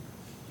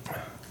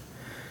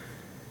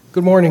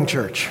Good morning,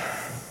 church.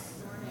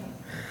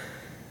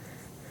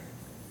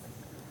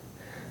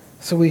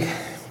 So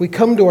we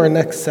come to our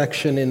next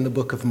section in the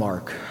book of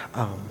Mark.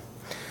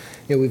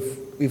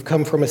 We've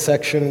come from a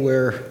section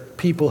where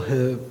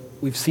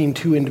we've seen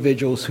two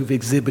individuals who've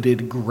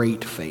exhibited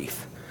great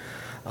faith.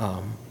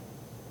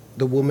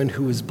 The woman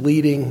who is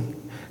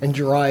bleeding, and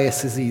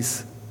Jairus as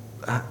he's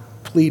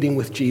pleading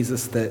with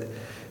Jesus that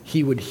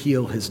he would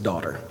heal his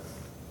daughter.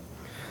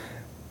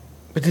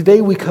 But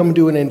today we come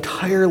to an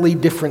entirely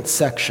different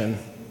section.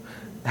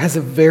 It has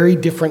a very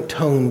different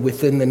tone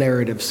within the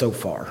narrative so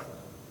far.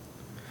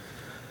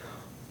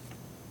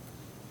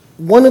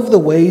 One of the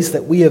ways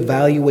that we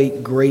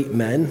evaluate great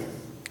men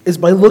is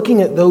by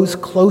looking at what those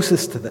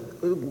closest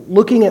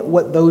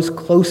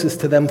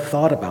to them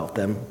thought about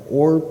them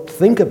or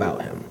think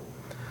about him.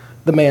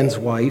 The man's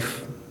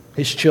wife,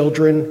 his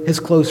children, his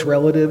close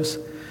relatives,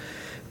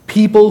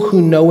 people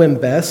who know him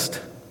best,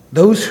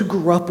 those who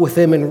grew up with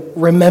him and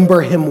remember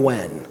him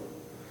when,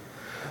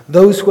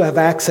 those who have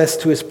access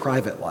to his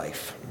private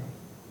life.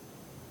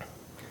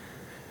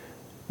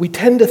 We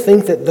tend to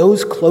think that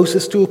those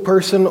closest to a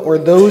person or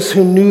those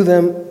who knew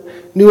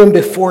him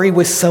before he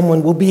was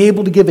someone will be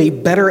able to give a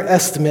better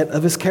estimate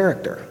of his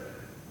character.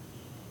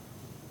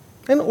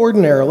 And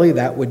ordinarily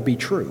that would be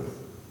true.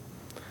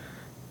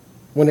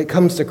 When it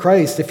comes to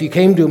Christ, if you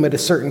came to him at a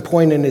certain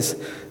point in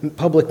his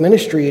public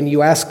ministry and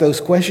you asked those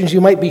questions, you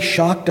might be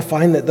shocked to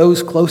find that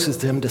those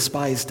closest to him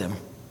despised him.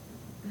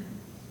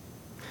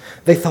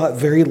 They thought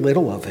very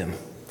little of him.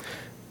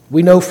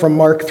 We know from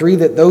Mark 3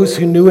 that those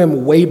who knew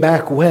him way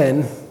back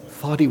when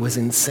thought he was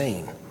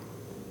insane.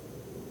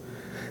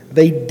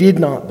 They did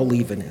not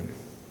believe in him.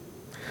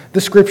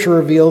 The scripture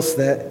reveals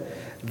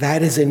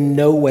that is in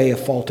no way a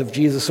fault of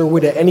Jesus or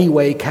would in any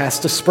way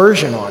cast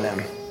aspersion on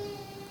him.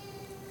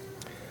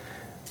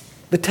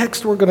 The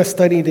text we're going to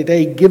study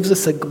today gives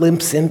us a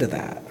glimpse into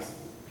that.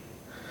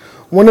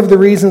 One of the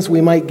reasons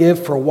we might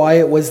give for why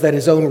it was that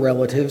his own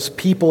relatives,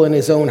 people in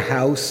his own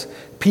house,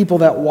 people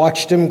that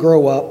watched him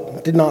grow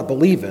up, did not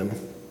believe him.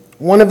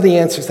 One of the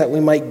answers that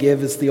we might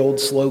give is the old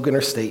slogan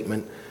or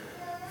statement,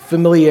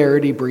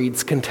 familiarity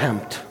breeds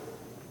contempt.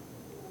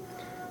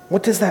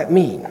 What does that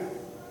mean?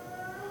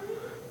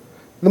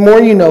 The more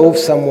you know of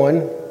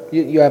someone,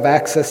 you have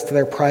access to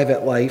their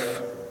private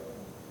life,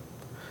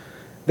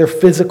 their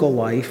physical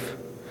life,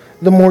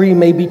 the more you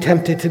may be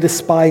tempted to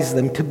despise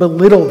them, to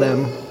belittle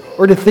them,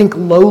 or to think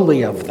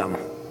lowly of them.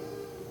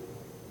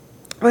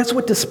 That's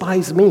what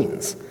despise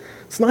means.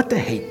 It's not to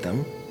hate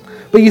them,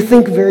 but you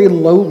think very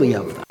lowly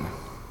of them.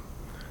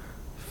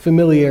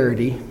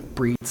 Familiarity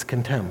breeds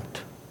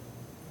contempt.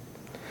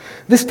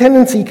 This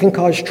tendency can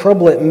cause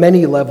trouble at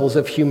many levels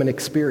of human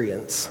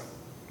experience.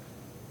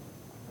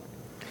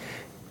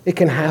 It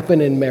can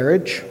happen in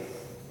marriage.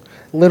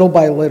 Little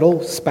by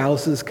little,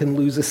 spouses can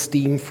lose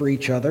esteem for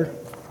each other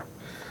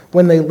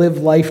when they live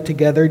life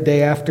together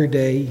day after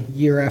day,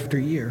 year after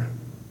year.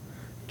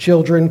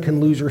 Children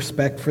can lose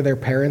respect for their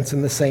parents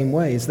in the same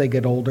way. As they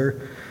get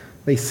older,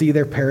 they see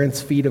their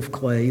parents' feet of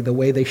clay, the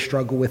way they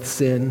struggle with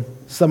sin,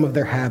 some of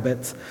their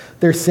habits,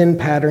 their sin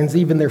patterns,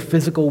 even their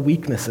physical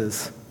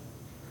weaknesses.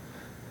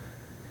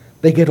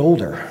 They get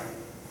older.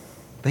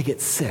 They get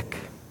sick.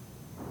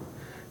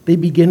 They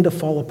begin to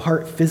fall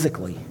apart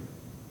physically.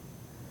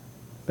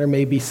 There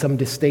may be some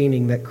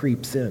disdaining that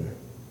creeps in.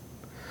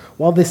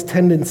 While this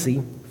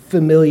tendency,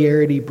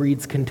 familiarity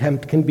breeds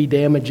contempt, can be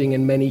damaging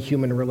in many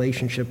human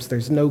relationships,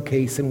 there's no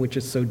case in which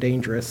it's so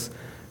dangerous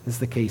as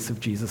the case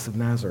of Jesus of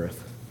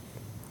Nazareth.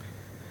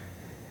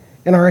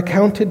 In our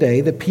account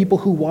today, the people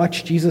who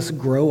watched Jesus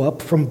grow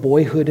up from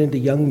boyhood into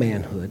young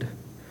manhood,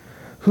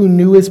 who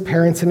knew his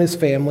parents and his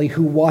family,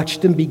 who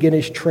watched him begin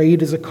his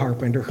trade as a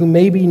carpenter, who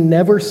maybe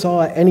never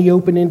saw any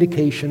open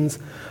indications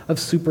of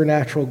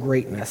supernatural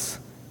greatness,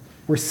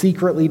 were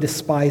secretly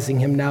despising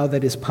him now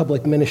that his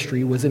public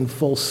ministry was in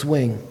full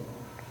swing.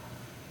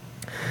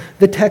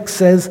 The text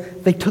says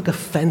they took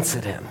offense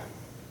at him.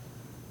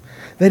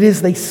 That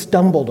is, they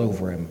stumbled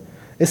over him,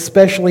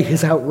 especially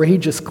his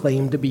outrageous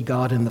claim to be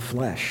God in the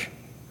flesh.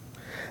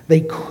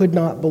 They could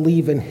not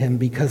believe in him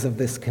because of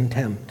this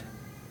contempt.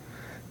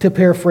 To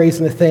paraphrase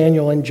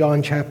Nathanael in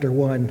John chapter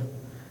 1,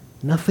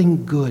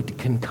 nothing good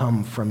can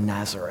come from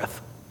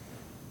Nazareth.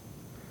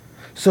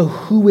 So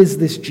who is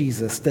this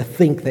Jesus to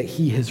think that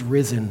he has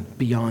risen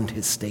beyond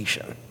his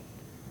station?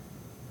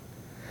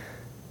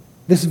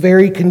 This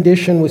very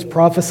condition was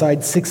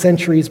prophesied 6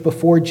 centuries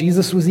before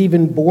Jesus was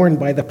even born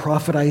by the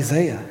prophet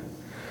Isaiah,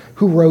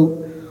 who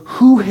wrote,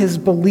 "Who has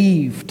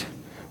believed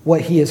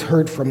what he has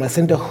heard from us,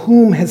 and to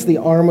whom has the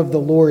arm of the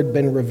Lord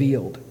been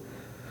revealed?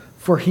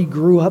 For he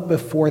grew up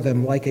before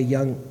them like a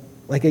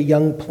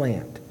young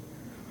plant,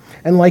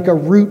 and like a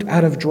root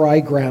out of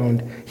dry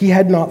ground. He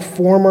had not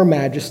form or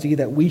majesty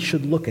that we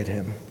should look at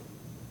him,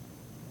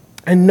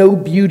 and no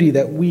beauty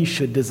that we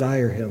should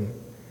desire him.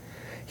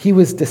 He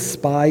was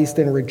despised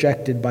and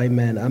rejected by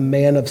men, a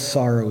man of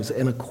sorrows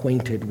and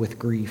acquainted with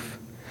grief.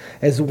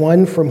 As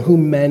one from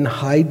whom men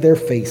hide their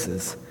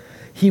faces,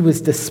 he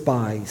was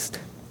despised,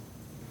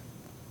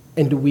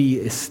 and we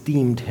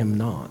esteemed him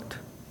not."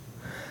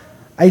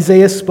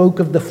 Isaiah spoke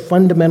of the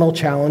fundamental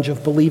challenge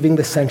of believing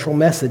the central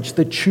message,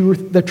 the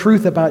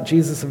truth about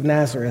Jesus of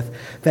Nazareth,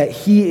 that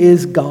he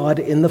is God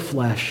in the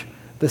flesh,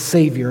 the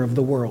Savior of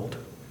the world.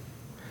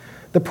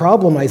 The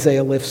problem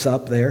Isaiah lifts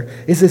up there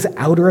is his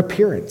outer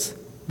appearance,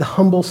 the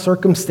humble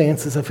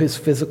circumstances of his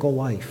physical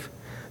life,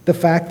 the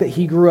fact that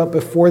he grew up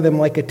before them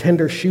like a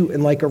tender shoot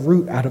and like a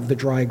root out of the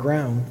dry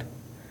ground.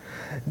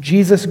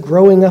 Jesus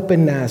growing up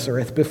in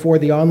Nazareth before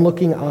the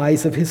onlooking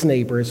eyes of his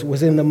neighbors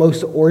was in the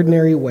most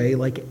ordinary way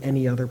like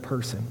any other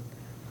person.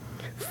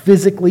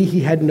 Physically, he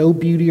had no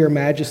beauty or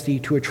majesty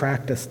to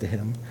attract us to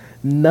him,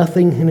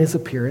 nothing in his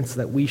appearance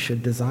that we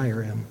should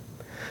desire him.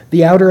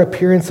 The outer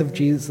appearance of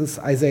Jesus,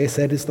 Isaiah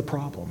said, is the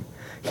problem.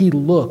 He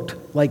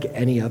looked like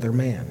any other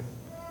man.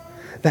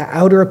 That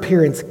outer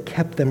appearance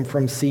kept them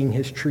from seeing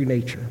his true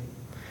nature,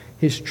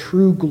 his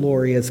true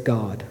glory as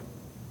God.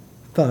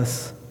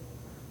 Thus,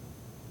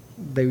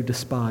 they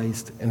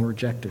despised and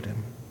rejected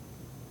him.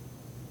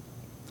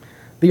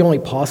 The only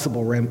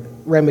possible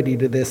remedy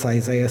to this,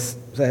 Isaiah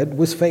said,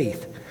 was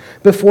faith.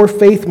 Before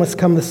faith must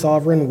come the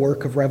sovereign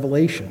work of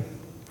revelation.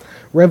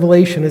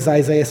 Revelation, as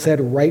Isaiah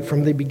said right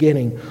from the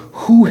beginning,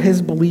 who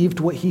has believed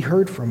what he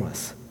heard from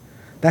us?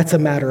 That's a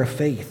matter of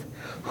faith.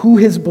 Who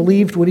has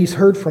believed what he's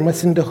heard from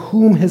us, and to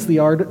whom has the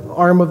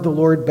arm of the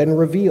Lord been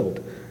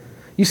revealed?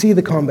 You see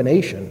the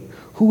combination.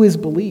 Who has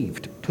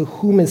believed? To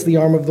whom has the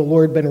arm of the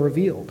Lord been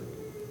revealed?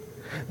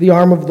 The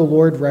arm of the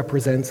Lord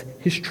represents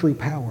his true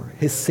power,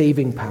 his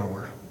saving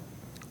power.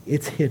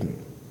 It's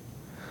hidden.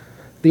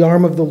 The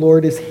arm of the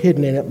Lord is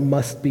hidden, and it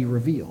must be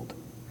revealed.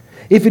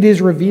 If it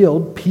is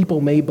revealed,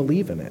 people may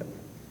believe in it.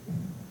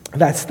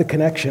 That's the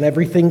connection.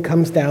 Everything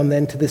comes down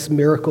then to this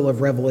miracle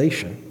of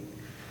revelation.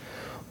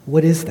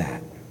 What is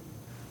that?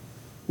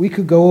 We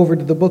could go over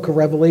to the book of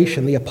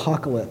Revelation, the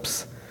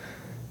Apocalypse.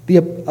 The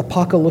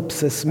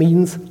apocalypsis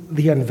means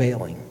the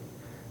unveiling.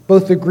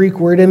 Both the Greek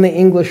word and the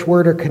English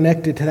word are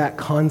connected to that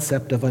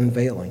concept of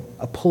unveiling,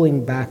 a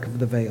pulling back of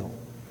the veil.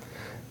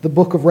 The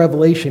book of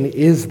Revelation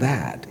is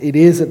that. It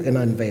is an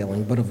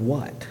unveiling, but of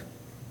what?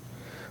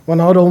 Well,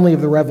 not only of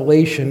the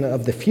revelation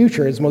of the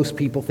future, as most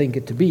people think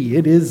it to be,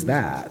 it is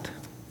that.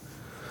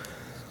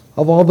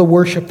 Of all the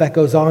worship that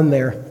goes on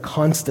there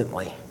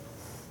constantly,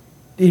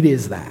 it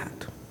is that.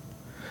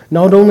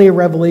 Not only a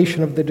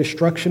revelation of the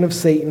destruction of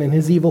Satan and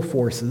his evil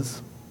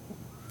forces,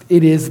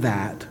 it is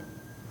that.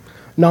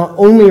 Not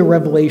only a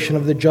revelation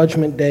of the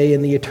judgment day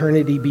and the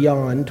eternity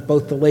beyond,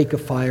 both the lake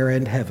of fire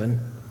and heaven,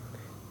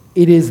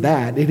 it is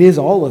that. It is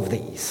all of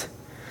these.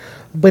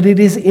 But it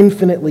is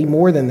infinitely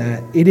more than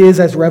that. It is,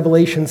 as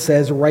Revelation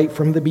says right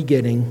from the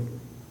beginning,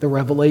 the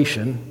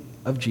revelation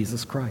of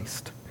Jesus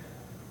Christ.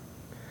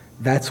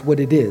 That's what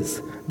it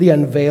is, the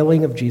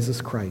unveiling of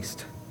Jesus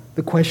Christ.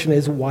 The question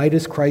is, why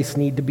does Christ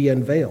need to be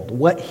unveiled?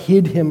 What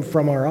hid him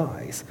from our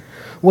eyes?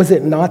 Was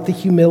it not the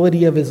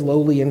humility of his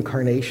lowly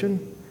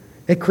incarnation?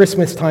 At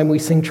Christmas time, we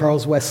sing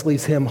Charles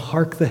Wesley's hymn,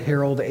 "Hark the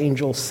Herald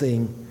Angels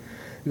Sing."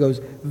 It goes,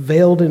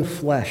 "Veiled in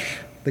flesh,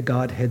 the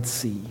Godhead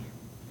see.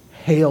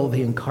 Hail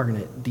the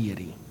incarnate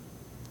deity."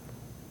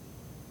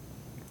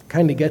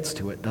 Kind of gets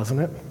to it, doesn't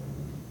it?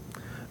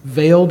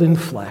 Veiled in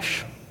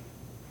flesh.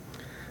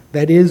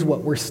 That is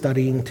what we're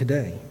studying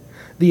today.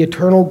 The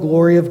eternal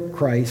glory of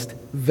Christ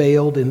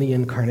veiled in the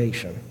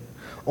incarnation.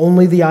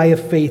 Only the eye of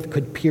faith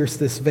could pierce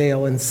this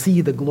veil and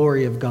see the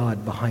glory of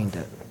God behind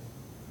it.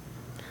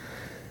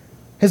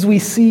 As we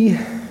see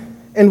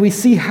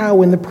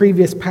how in the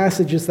previous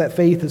passages that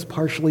faith has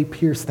partially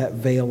pierced that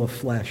veil of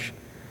flesh.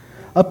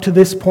 Up to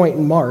this point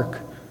in Mark,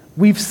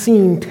 we've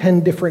seen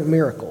 10 different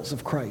miracles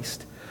of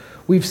Christ.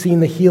 We've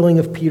seen the healing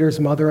of Peter's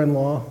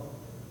mother-in-law,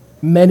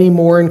 many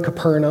more in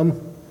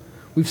Capernaum.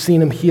 We've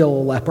seen him heal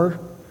a leper,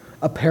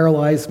 a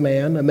paralyzed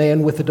man, a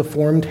man with a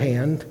deformed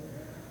hand,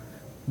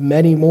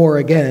 many more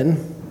again.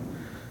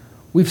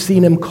 We've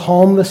seen him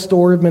calm the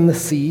storm in the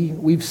sea.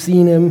 We've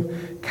seen him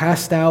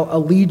cast out a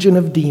legion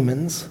of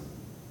demons.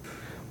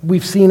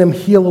 We've seen him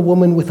heal a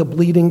woman with a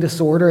bleeding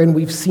disorder, and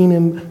we've seen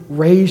him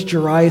raise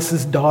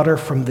Jairus' daughter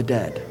from the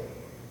dead.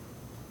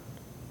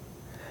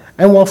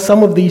 And while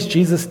some of these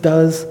Jesus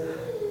does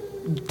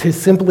to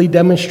simply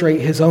demonstrate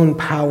his own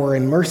power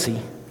and mercy,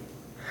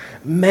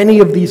 many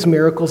of these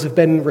miracles have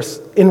been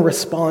in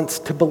response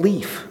to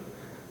belief,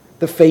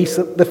 the faith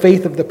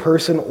of the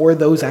person or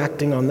those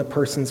acting on the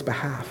person's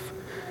behalf,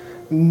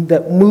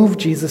 that moved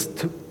Jesus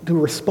to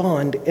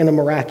respond in a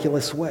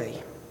miraculous way.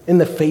 In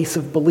the face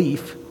of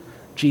belief,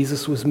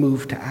 Jesus was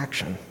moved to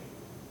action.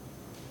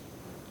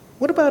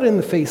 What about in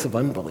the face of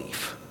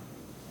unbelief?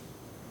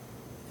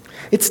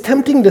 It's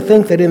tempting to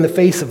think that in the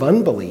face of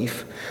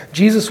unbelief,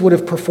 Jesus would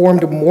have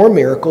performed more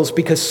miracles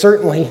because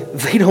certainly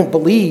they don't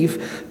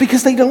believe,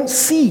 because they don't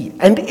see.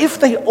 And if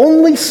they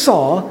only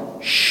saw,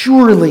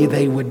 surely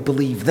they would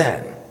believe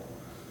then.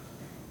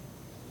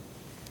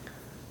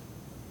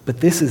 But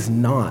this is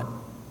not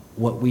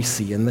what we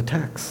see in the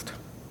text.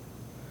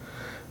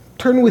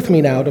 Turn with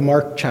me now to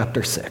Mark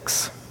chapter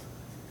 6.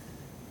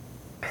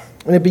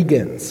 And it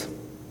begins.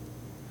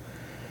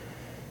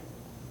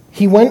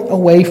 He went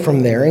away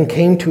from there and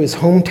came to his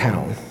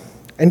hometown,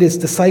 and his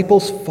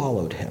disciples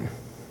followed him.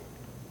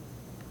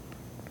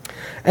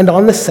 And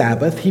on the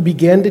Sabbath he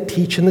began to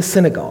teach in the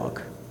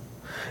synagogue.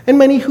 And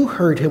many who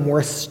heard him were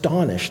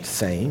astonished,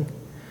 saying,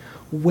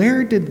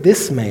 "Where did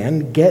this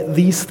man get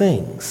these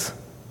things?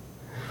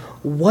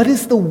 What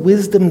is the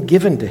wisdom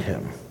given to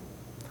him?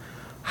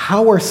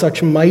 How are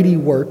such mighty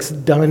works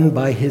done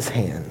by his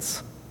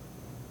hands?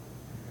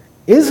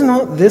 Is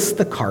not this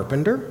the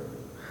carpenter,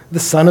 the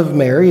son of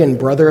Mary and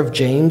brother of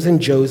James and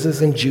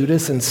Joseph and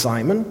Judas and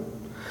Simon?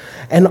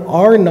 And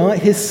are not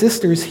his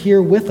sisters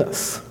here with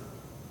us?"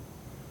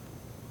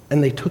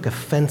 And they took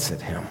offense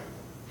at him.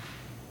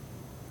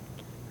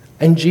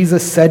 And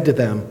Jesus said to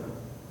them,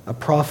 "A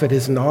prophet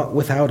is not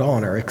without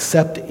honor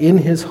except in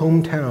his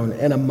hometown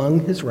and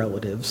among his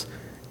relatives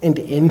and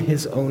in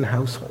his own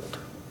household."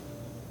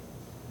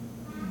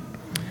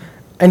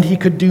 And he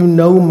could do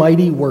no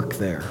mighty work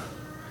there,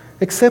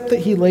 except that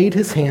he laid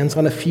his hands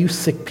on a few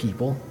sick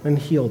people and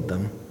healed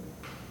them.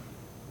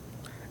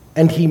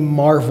 And he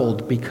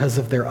marveled because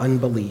of their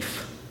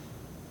unbelief.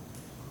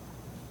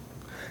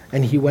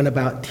 And he went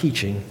about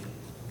teaching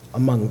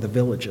among the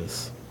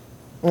villages.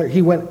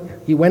 He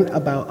went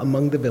about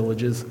among the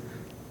villages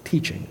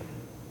teaching.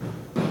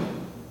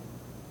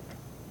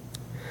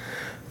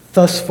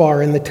 Thus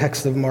far in the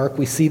text of Mark,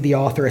 we see the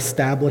author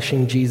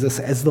establishing Jesus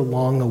as the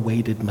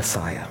long-awaited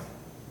Messiah.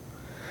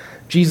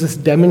 Jesus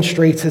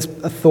demonstrates his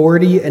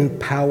authority and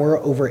power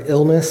over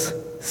illness,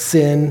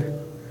 sin,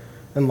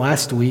 and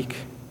last week,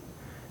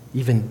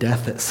 even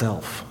death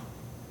itself.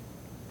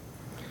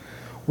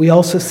 We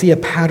also see a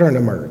pattern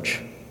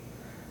emerge.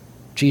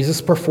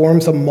 Jesus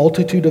performs a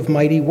multitude of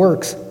mighty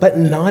works, but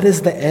not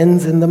as the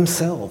ends in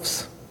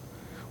themselves.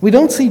 We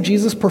don't see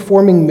Jesus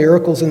performing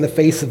miracles in the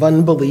face of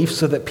unbelief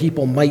so that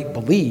people might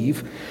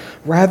believe.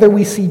 Rather,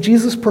 we see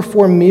Jesus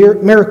perform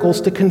miracles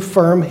to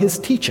confirm his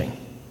teaching,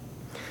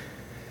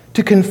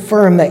 to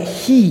confirm that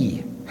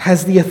he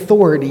has the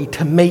authority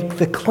to make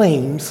the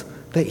claims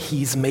that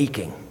he's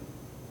making.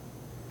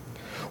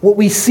 What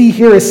we see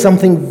here is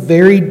something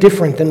very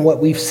different than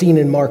what we've seen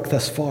in Mark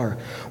thus far.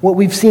 What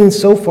we've seen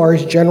so far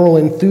is general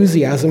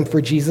enthusiasm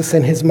for Jesus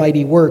and his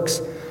mighty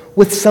works,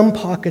 with some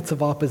pockets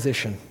of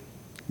opposition,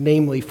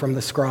 namely from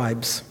the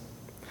scribes.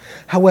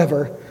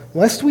 However,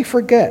 lest we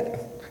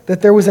forget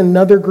that there was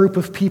another group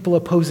of people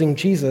opposing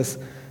Jesus,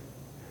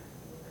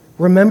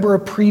 remember a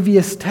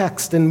previous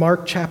text in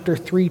Mark chapter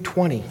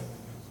 3:20.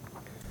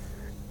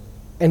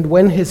 "And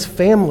when his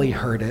family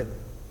heard it,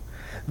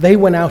 they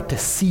went out to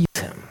seize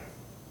him,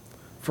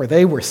 for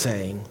they were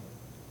saying,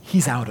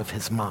 'He's out of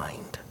his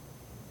mind.'"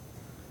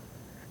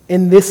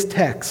 In this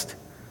text,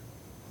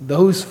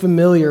 those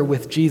familiar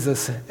with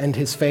Jesus and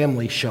his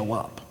family show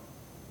up.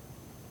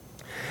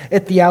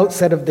 At the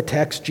outset of the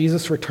text,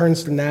 Jesus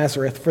returns to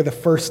Nazareth for the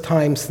first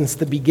time since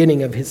the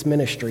beginning of his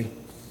ministry.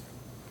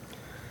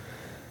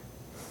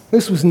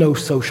 This was no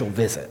social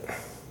visit.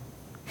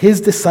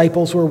 His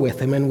disciples were with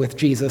him, and with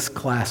Jesus,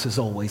 class is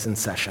always in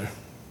session.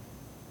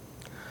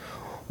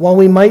 While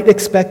we might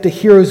expect a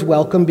hero's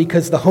welcome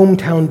because the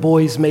hometown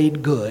boys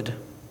made good,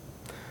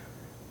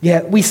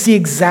 yet we see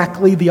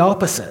exactly the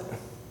opposite.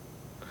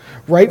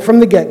 Right from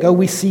the get-go,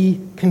 we see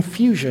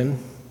confusion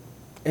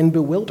and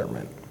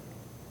bewilderment.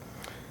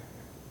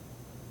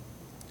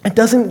 It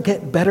doesn't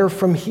get better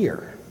from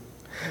here.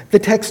 The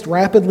text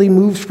rapidly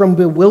moves from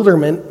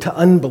bewilderment to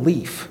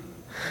unbelief.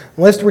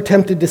 Lest we're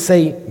tempted to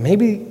say,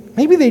 maybe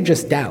they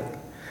just doubt.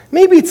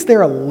 Maybe it's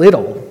there a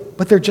little,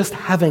 but they're just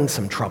having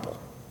some trouble.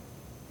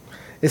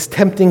 As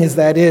tempting as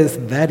that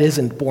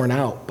isn't borne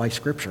out by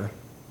Scripture.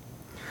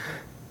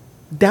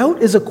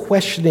 Doubt is a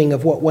questioning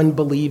of what one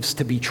believes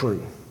to be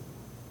true.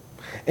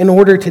 In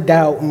order to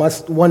doubt,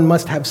 one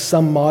must have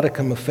some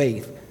modicum of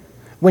faith.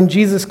 When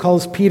Jesus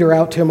calls Peter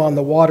out to him on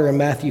the water in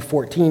Matthew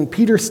 14,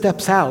 Peter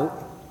steps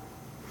out,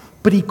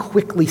 but he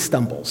quickly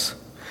stumbles.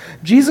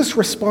 Jesus'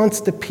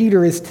 response to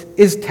Peter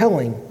is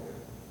telling,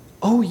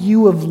 "Oh,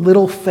 you of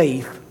little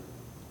faith,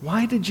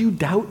 why did you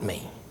doubt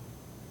me?"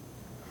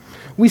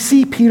 We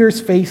see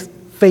Peter's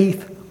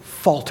faith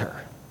falter.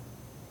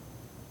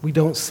 We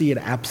don't see an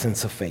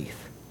absence of faith.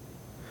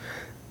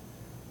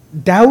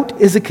 Doubt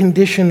is a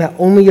condition that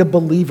only a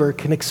believer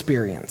can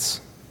experience.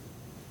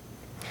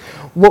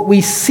 What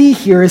we see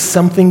here is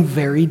something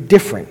very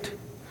different.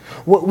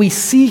 What we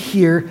see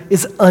here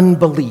is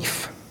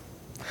unbelief.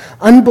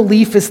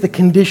 Unbelief is the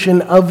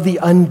condition of the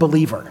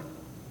unbeliever.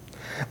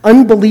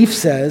 Unbelief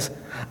says,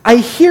 "I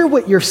hear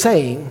what you're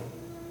saying,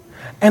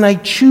 and I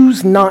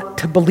choose not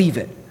to believe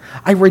it.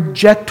 I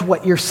reject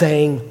what you're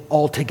saying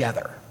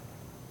altogether."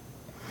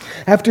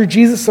 After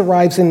Jesus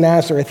arrives in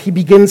Nazareth, he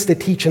begins to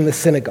teach in the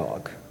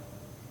synagogue.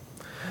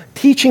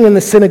 Teaching in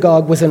the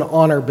synagogue was an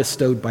honor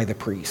bestowed by the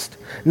priest.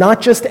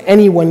 Not just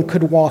anyone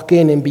could walk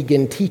in and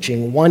begin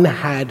teaching. One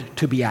had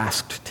to be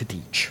asked to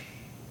teach.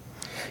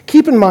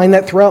 Keep in mind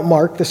that throughout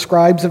Mark, the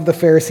scribes of the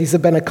Pharisees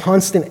have been a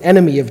constant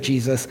enemy of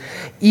Jesus,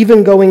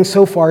 even going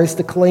so far as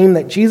to claim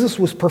that Jesus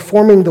was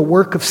performing the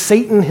work of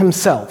Satan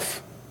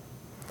himself.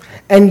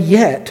 And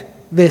yet,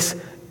 this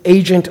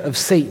agent of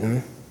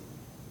Satan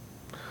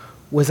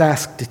was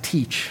asked to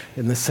teach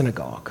in the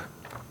synagogue.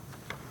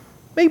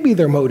 Maybe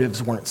their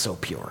motives weren't so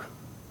pure.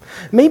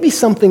 Maybe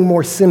something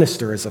more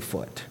sinister is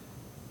afoot.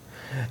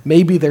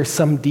 Maybe there's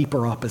some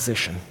deeper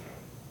opposition.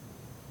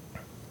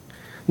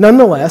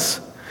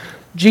 Nonetheless,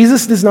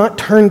 Jesus does not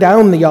turn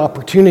down the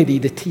opportunity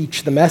to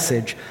teach the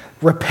message,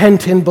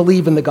 repent and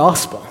believe in the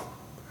gospel,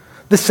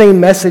 the same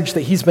message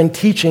that he's been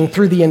teaching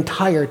through the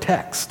entire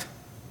text.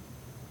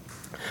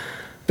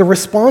 The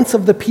response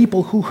of the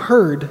people who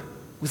heard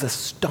was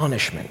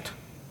astonishment.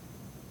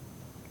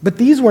 But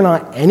these were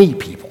not any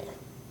people.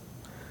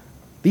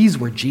 These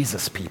were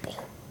Jesus' people.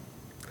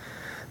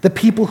 The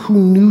people who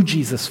knew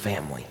Jesus'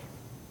 family,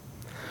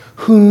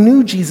 who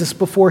knew Jesus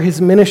before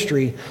his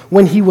ministry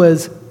when he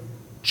was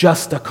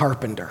just a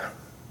carpenter.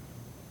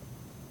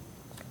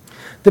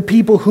 The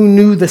people who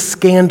knew the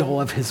scandal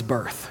of his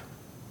birth.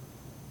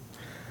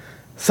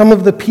 Some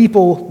of the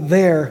people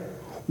there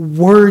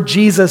were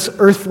Jesus'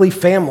 earthly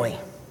family.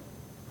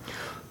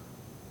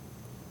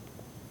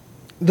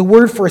 The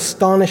word for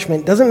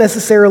astonishment doesn't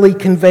necessarily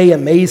convey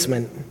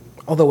amazement,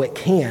 although it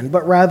can,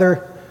 but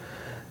rather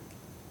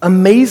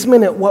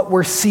amazement at what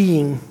we're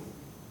seeing,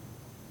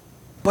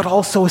 but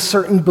also a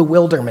certain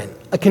bewilderment,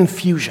 a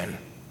confusion.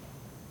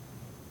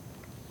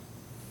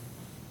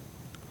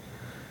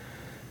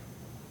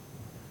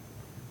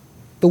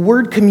 The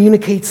word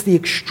communicates the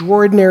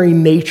extraordinary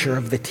nature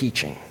of the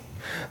teaching,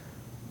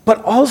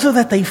 but also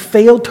that they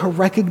failed to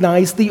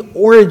recognize the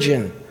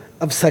origin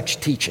of such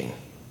teaching.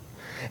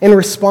 In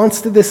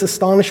response to this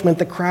astonishment,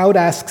 the crowd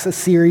asks a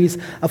series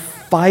of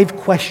 5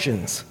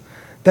 questions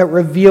that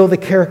reveal the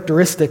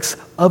characteristics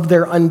of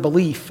their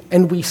unbelief,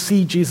 and we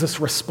see Jesus'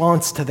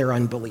 response to their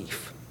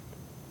unbelief.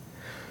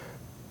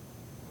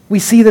 We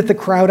see that the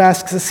crowd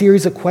asks a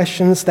series of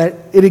questions that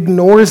it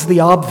ignores the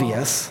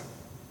obvious.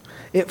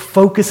 It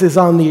focuses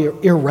on the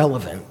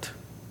irrelevant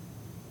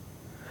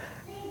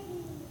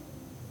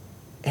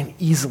and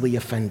easily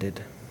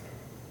offended.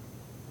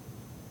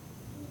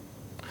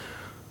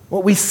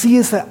 What we see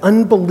is that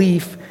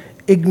unbelief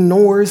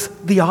ignores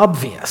the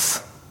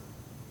obvious.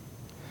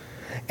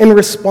 In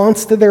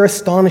response to their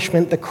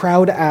astonishment, the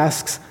crowd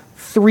asks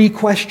 3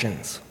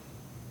 questions.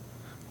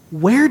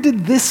 Where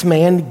did this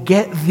man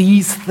get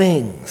these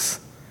things?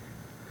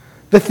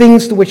 The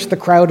things to which the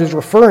crowd is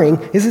referring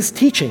is his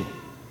teaching.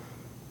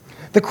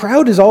 The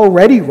crowd has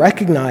already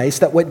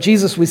recognized that what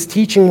Jesus was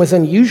teaching was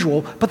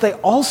unusual, but they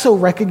also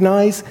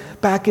recognize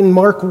back in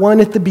Mark 1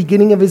 at the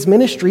beginning of his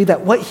ministry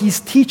that what he's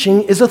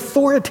teaching is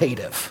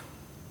authoritative.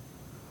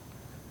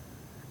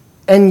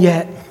 And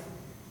yet,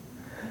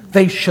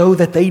 they show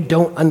that they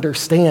don't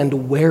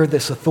understand where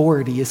this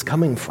authority is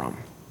coming from.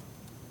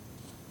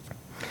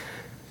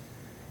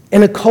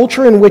 In a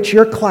culture in which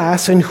your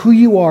class and who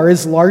you are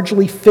is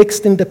largely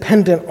fixed and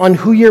dependent on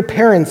who your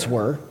parents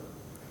were,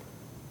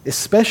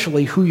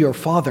 especially who your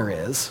father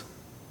is,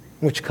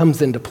 which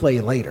comes into play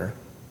later,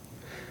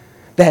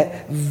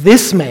 that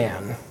this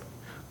man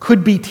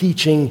could be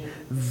teaching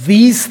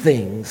these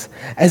things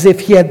as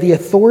if he had the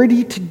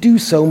authority to do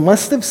so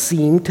must have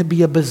seemed to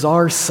be a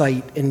bizarre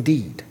sight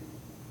indeed.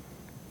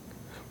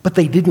 But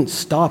they didn't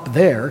stop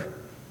there.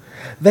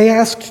 They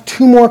asked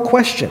 2 more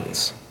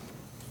questions.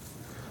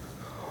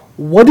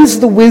 What is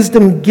the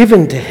wisdom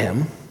given to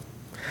him,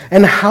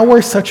 and how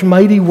are such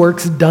mighty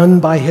works done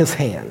by his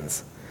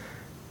hands?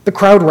 The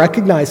crowd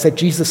recognized that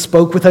Jesus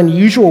spoke with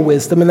unusual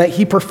wisdom and that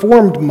he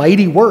performed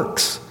mighty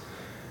works.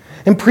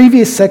 And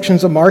previous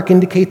sections of Mark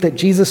indicate that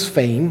Jesus'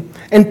 fame,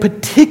 and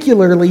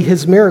particularly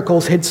his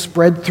miracles, had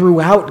spread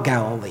throughout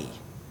Galilee.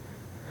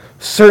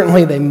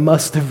 Certainly they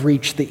must have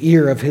reached the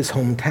ear of his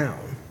hometown.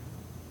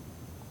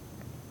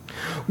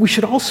 We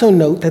should also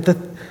note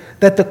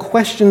that the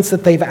questions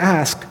that they've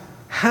asked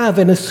have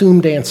an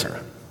assumed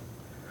answer.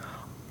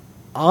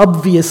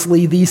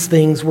 Obviously, these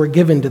things were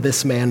given to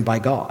this man by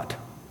God.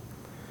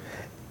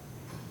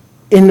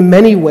 In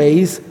many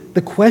ways,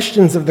 the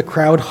questions of the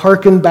crowd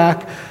hearken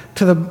back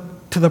to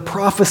the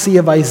prophecy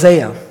of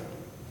Isaiah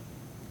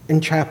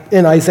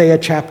in Isaiah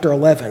chapter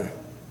 11.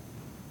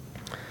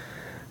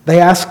 They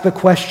ask the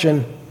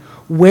question,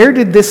 where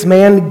did this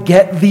man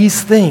get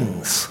these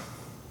things?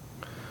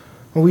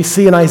 And we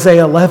see in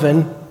Isaiah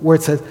 11 where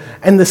it says,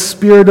 and the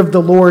Spirit of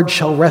the Lord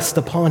shall rest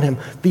upon him.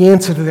 The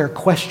answer to their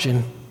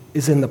question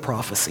is in the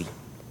prophecy.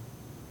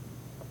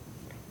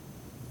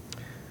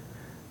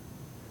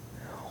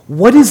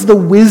 What is the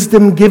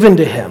wisdom given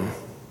to him?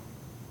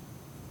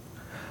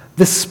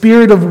 The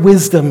spirit of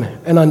wisdom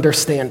and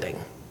understanding.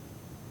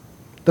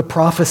 The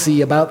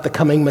prophecy about the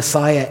coming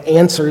Messiah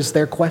answers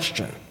their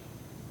question.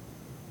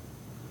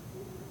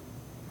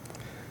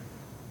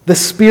 The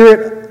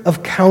spirit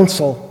of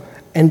counsel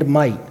and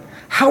might.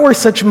 How are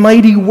such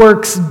mighty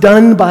works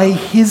done by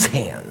his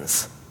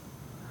hands?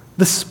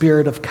 The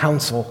spirit of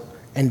counsel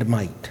and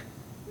might.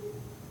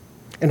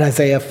 And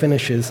Isaiah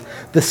finishes,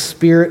 the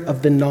spirit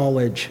of the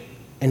knowledge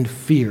and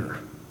fear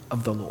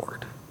of the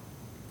Lord.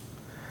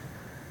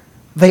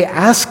 They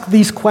ask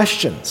these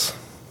questions.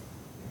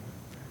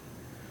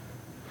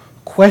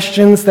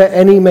 Questions that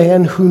any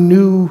man who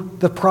knew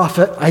the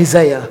prophet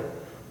Isaiah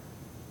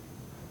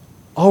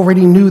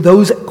already knew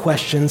those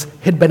questions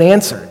had been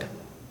answered.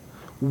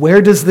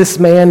 Where does this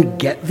man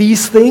get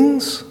these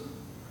things?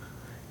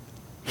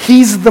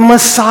 He's the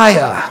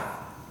Messiah.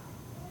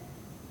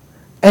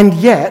 And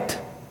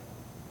yet,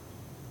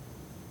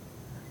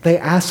 they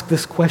ask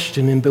this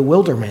question in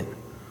bewilderment.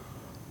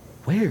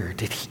 Where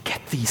did he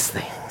get these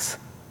things?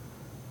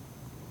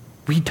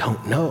 We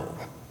don't know.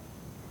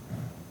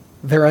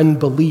 Their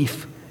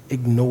unbelief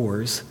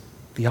ignores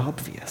the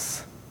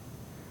obvious.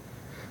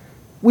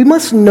 We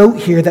must note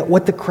here that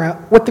what the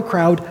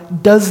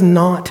crowd does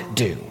not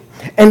do,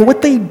 and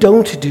what they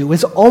don't do,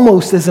 is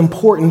almost as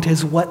important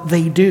as what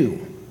they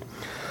do.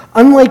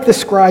 Unlike the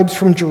scribes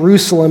from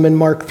Jerusalem in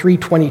Mark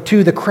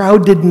 3:22, the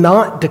crowd did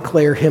not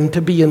declare him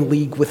to be in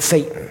league with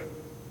Satan.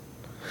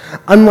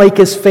 Unlike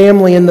his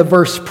family in the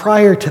verse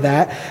prior to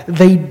that,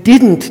 they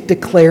didn't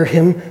declare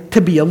him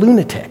to be a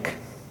lunatic.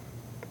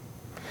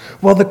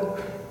 While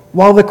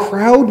the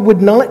crowd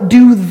would not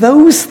do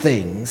those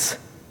things,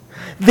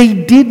 they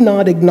did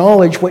not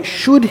acknowledge what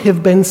should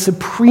have been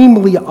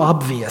supremely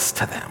obvious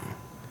to them,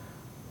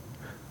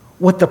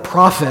 what the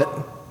prophet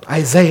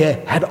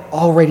Isaiah had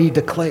already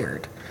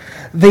declared.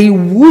 They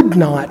would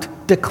not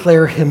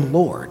declare him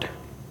Lord.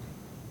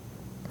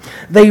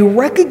 They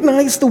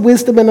recognized the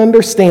wisdom and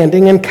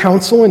understanding and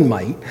counsel and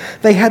might.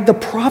 They had the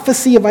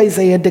prophecy of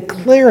Isaiah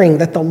declaring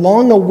that the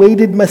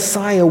long-awaited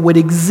Messiah would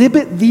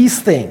exhibit these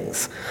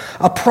things,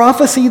 a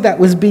prophecy that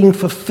was being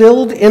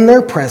fulfilled in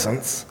their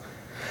presence.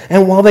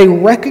 And while they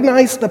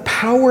recognized the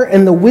power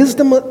and the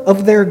wisdom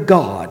of their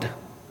God,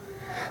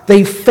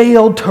 they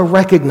failed to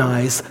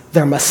recognize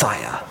their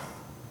Messiah.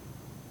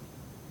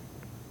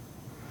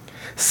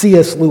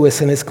 C.S.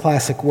 Lewis, in his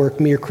classic work,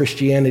 Mere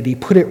Christianity,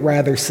 put it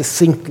rather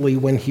succinctly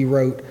when he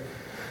wrote,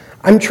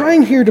 "I'm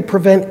trying here to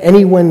prevent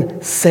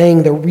anyone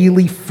saying the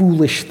really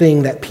foolish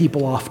thing that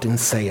people often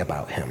say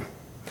about him.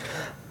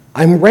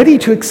 I'm ready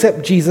to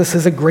accept Jesus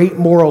as a great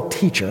moral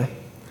teacher,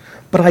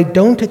 but I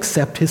don't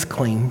accept his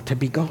claim to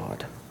be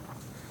God."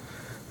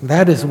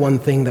 That is one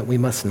thing that we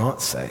must not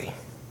say.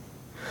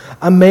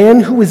 A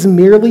man who was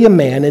merely a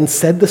man and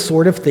said the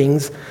sort of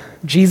things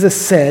Jesus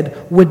said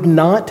would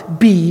not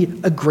be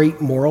a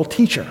great moral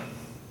teacher.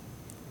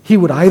 He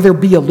would either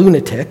be a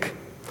lunatic,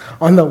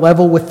 on the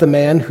level with the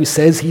man who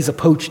says he's a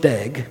poached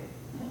egg,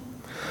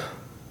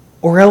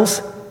 or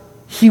else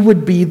he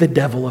would be the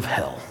devil of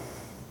hell.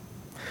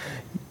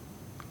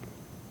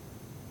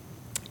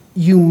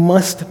 You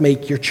must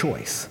make your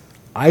choice.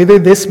 Either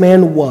this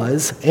man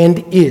was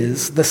and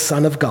is the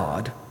Son of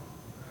God,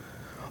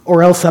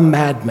 or else a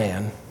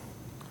madman,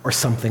 or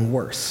something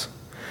worse.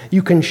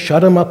 You can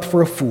shut him up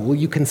for a fool,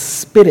 you can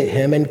spit at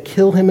him and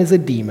kill him as a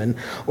demon,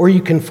 or you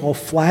can fall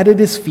flat at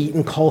his feet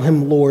and call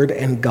him Lord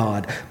and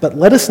God. But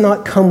let us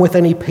not come with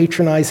any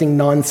patronizing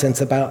nonsense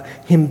about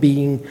him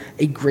being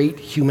a great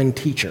human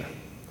teacher.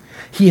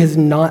 He has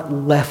not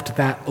left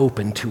that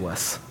open to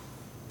us.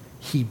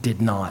 He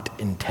did not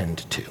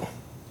intend to.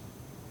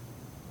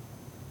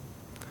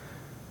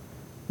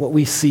 What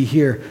we see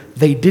here,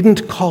 they didn't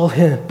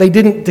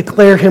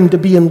declare him to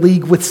be in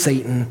league with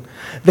Satan.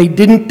 They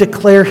didn't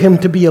declare him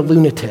to be a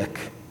lunatic.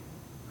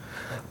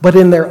 But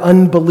in their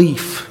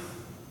unbelief,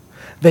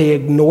 they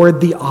ignored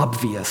the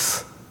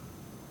obvious,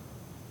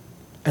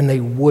 and they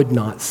would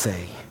not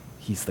say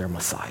he's their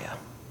Messiah.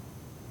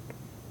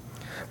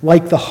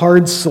 Like the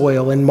hard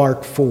soil in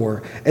Mark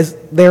 4, as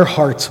their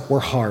hearts were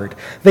hard.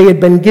 They had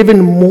been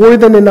given more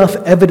than enough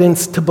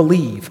evidence to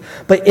believe,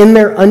 but in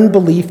their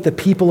unbelief, the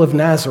people of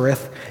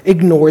Nazareth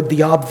ignored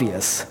the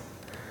obvious,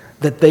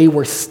 that they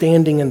were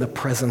standing in the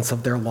presence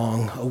of their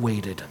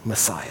long-awaited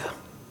Messiah.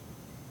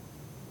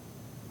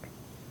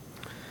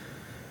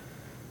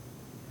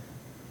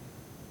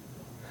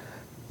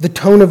 The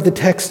tone of the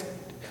text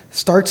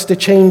starts to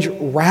change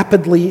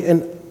rapidly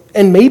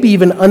and maybe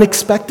even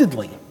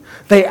unexpectedly.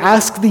 They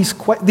ask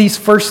these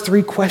first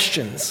three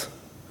questions.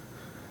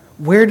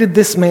 Where did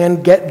this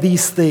man get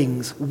these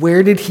things?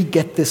 Where did he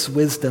get this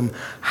wisdom?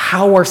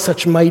 How are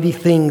such mighty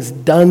things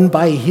done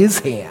by his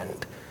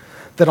hand?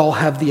 That all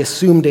have the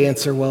assumed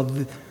answer, well,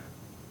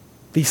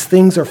 these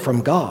things are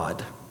from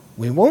God.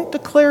 We won't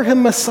declare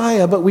him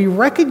Messiah, but we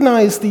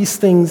recognize these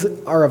things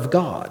are of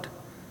God.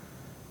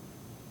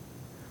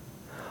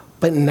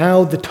 But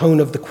now the tone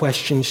of the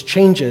questions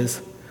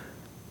changes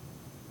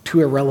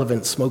to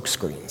irrelevant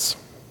smokescreens.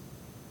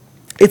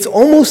 It's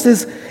almost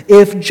as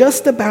if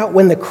just about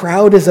when the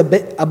crowd is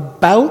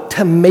about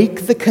to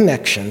make the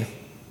connection,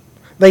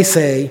 they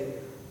say,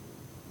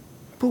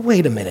 but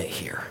wait a minute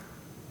here.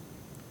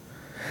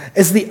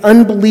 As the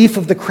unbelief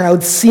of the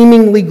crowd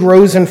seemingly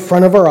grows in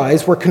front of our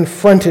eyes, we're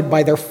confronted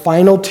by their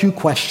final two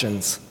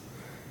questions.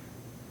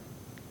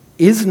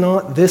 Is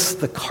not this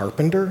the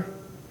carpenter,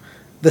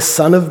 the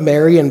son of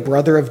Mary and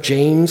brother of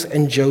James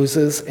and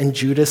Joseph and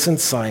Judas and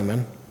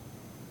Simon?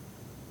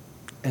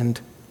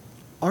 And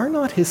are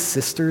not his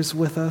sisters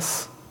with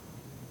us?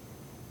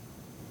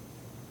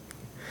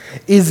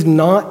 Is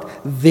not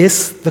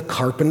this the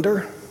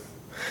carpenter?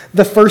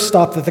 The first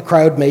stop that the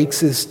crowd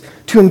makes is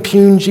to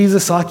impugn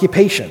Jesus'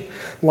 occupation.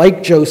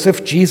 Like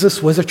Joseph,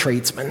 Jesus was a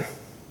tradesman.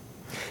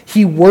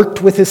 He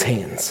worked with his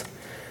hands.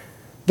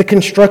 The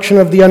construction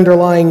of the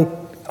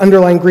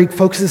underlying Greek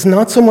focuses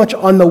not so much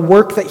on the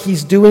work that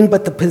he's doing,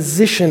 but the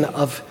position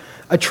of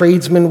a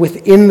tradesman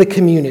within the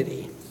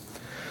community.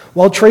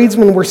 While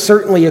tradesmen were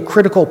certainly a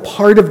critical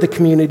part of the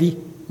community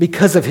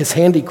because of his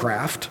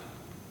handicraft,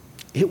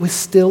 it was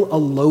still a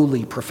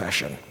lowly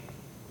profession.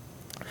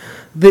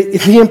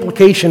 The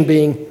implication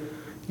being,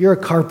 you're a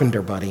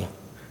carpenter, buddy.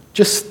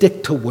 Just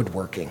stick to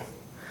woodworking.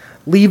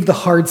 Leave the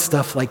hard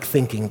stuff like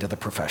thinking to the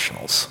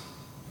professionals.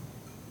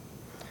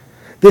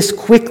 This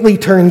quickly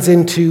turns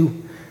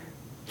into,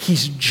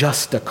 he's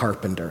just a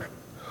carpenter.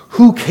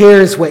 Who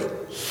cares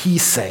what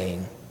he's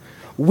saying?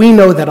 We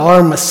know that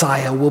our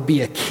Messiah will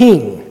be a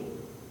king,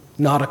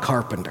 not a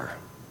carpenter.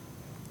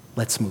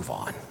 Let's move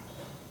on.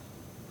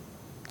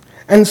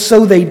 And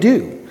so they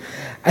do.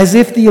 As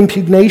if the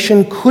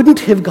impugnation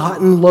couldn't have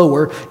gotten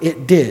lower,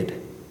 it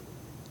did.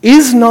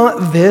 Is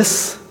not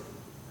this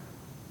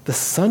the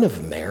son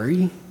of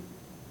Mary?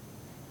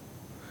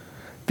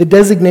 The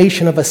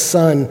designation of a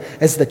son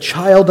as the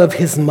child of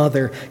his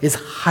mother is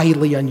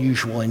highly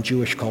unusual in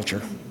Jewish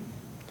culture.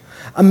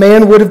 A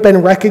man would have been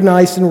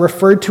recognized and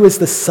referred to as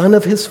the son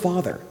of his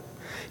father.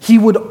 He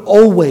would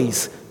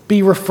always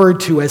be referred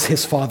to as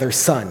his father's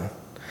son,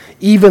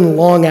 even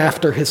long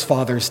after his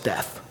father's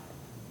death.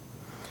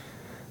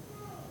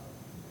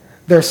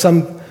 There's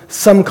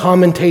some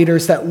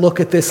commentators that look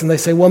at this and they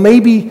say, well,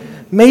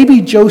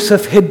 maybe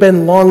Joseph had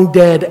been long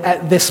dead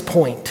at this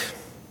point.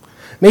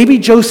 Maybe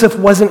Joseph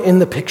wasn't in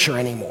the picture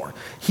anymore.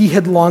 He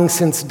had long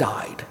since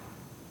died.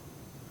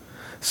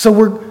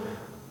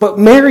 But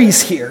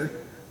Mary's here.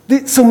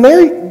 This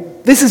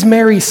is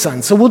Mary's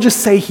son, so we'll just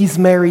say he's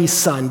Mary's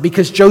son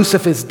because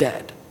Joseph is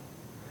dead.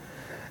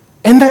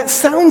 And that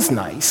sounds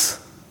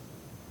nice,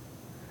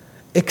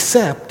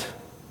 except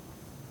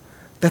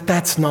that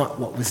that's not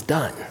what was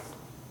done.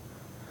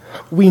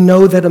 We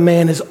know that a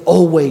man is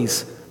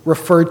always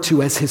referred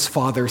to as his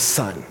father's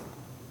son.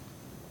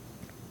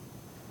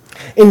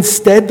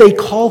 Instead, they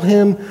call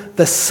him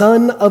the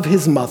son of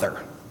his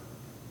mother.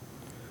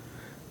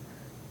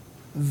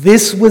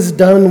 This was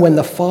done when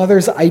the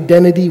father's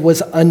identity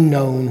was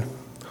unknown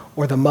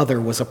or the mother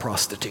was a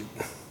prostitute.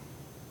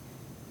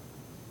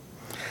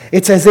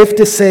 It's as if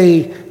to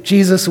say,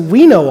 Jesus,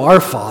 we know our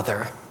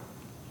father.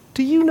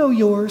 Do you know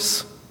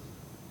yours?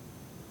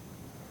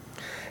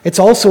 It's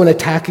also an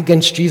attack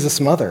against Jesus'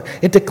 mother.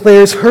 It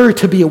declares her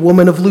to be a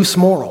woman of loose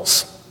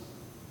morals.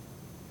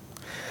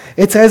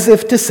 It's as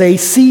if to say,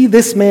 see,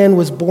 this man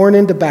was born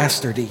into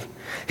bastardy.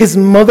 His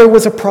mother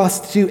was a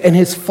prostitute, and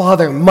his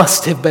father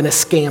must have been a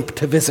scamp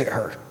to visit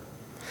her.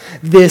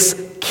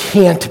 This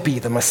can't be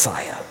the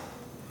Messiah.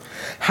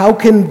 How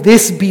can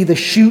this be the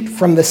shoot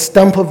from the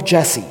stump of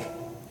Jesse?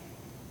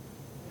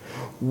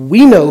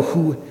 We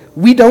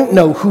don't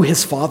know who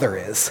his father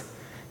is.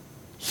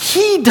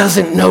 He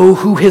doesn't know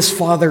who his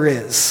father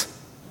is.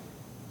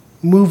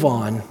 Move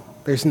on.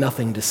 There's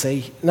nothing to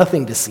see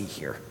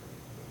here.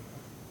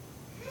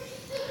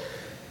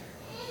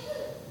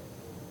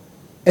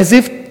 As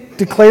if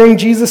declaring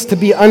Jesus to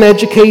be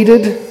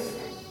uneducated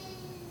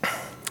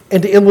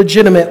and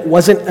illegitimate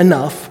wasn't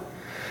enough,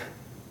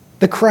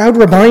 the crowd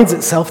reminds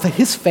itself that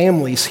his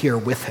family's here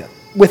with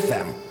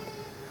them.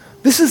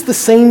 This is the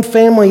same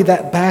family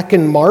that back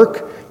in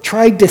Mark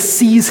tried to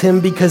seize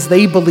him because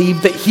they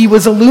believed that he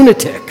was a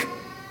lunatic.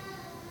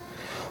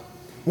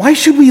 Why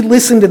should we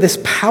listen to this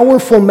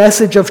powerful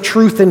message of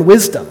truth and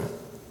wisdom?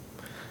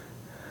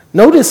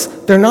 Notice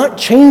they're not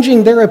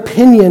changing their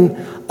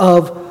opinion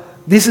of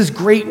this is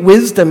great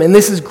wisdom and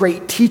this is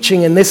great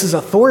teaching and this is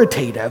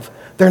authoritative.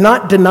 They're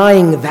not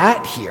denying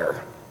that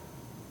here.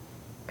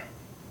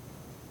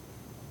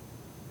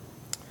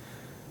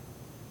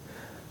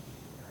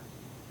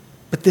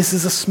 But this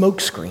is a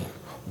smokescreen.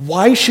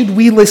 Why should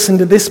we listen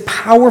to this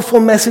powerful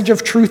message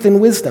of truth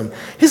and wisdom?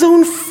 His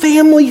own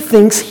family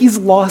thinks he's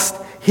lost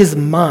his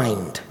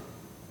mind.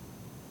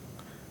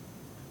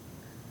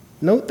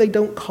 Note they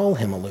don't call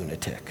him a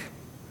lunatic.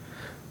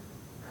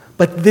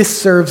 But this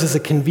serves as a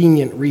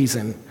convenient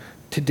reason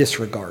to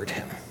disregard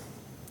him.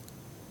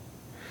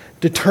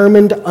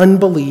 Determined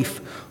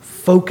unbelief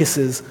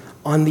focuses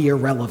on the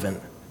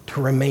irrelevant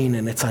to remain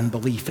in its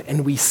unbelief,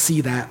 and we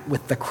see that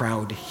with the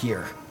crowd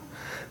here.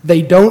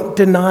 They don't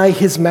deny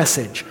his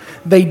message.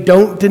 They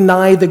don't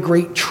deny the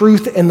great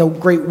truth and the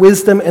great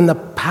wisdom and the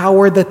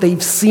power that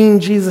they've seen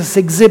Jesus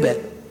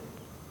exhibit.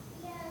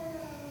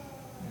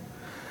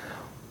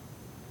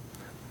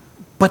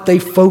 But they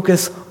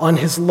focus on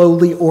his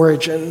lowly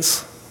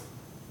origins,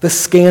 the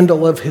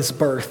scandal of his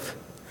birth,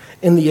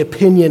 and the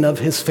opinion of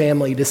his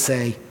family to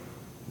say,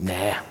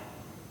 nah,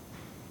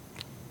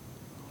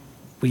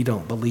 we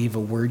don't believe a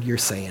word you're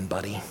saying,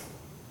 buddy.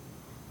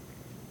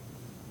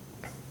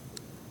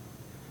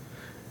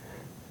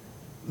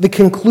 The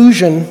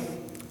conclusion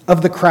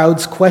of the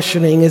crowd's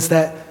questioning is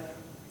that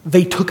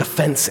they took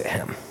offense at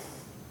him.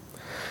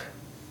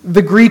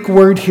 The Greek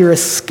word here is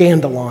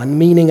scandalon,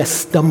 meaning a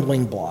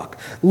stumbling block.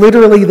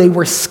 Literally, they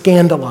were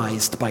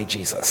scandalized by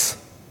Jesus.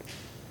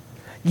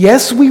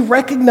 Yes, we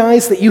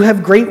recognize that you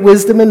have great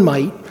wisdom and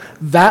might,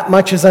 That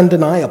much is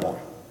undeniable.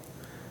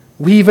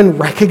 We even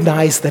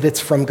recognize that it's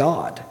from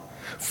God.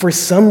 For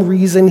some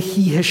reason,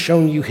 he has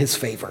shown you his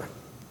favor.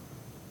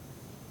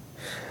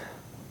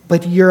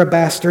 But you're a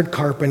bastard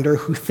carpenter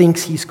who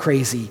thinks he's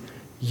crazy.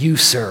 You,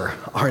 sir,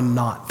 are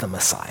not the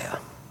Messiah.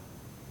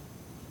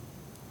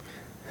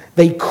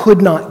 They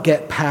could not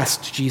get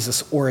past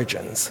Jesus'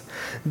 origins.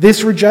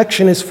 This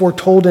rejection is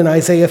foretold in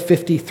Isaiah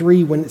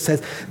 53 when it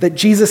says that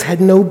Jesus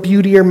had no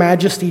beauty or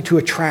majesty to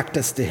attract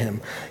us to him.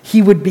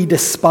 He would be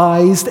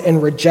despised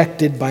and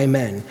rejected by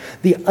men.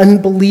 The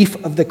unbelief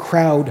of the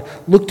crowd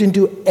looked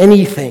into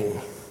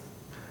anything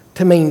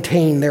to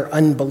maintain their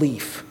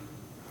unbelief.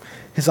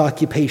 His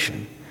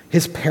occupation,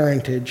 his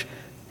parentage,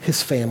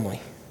 his family.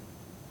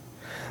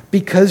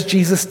 Because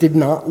Jesus did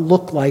not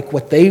look like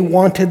what they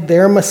wanted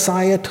their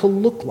Messiah to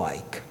look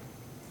like,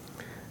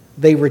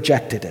 they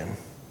rejected him.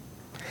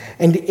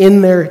 And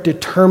in their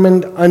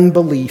determined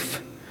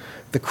unbelief,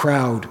 the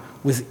crowd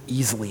was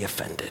easily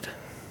offended.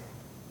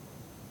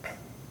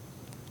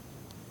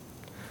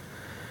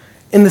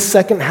 In the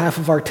second half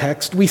of our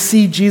text, we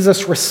see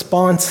Jesus'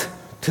 response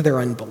to their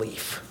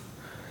unbelief.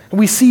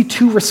 We see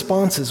two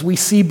responses. We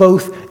see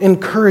both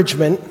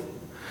encouragement,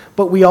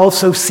 but we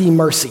also see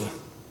mercy,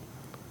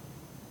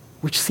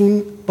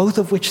 both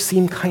of which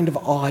seem kind of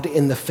odd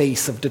in the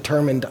face of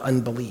determined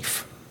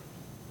unbelief.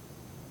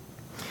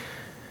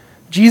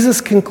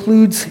 Jesus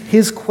concludes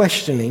his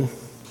questioning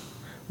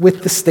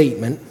with the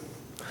statement,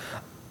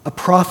 "A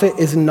prophet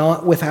is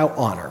not without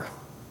honor,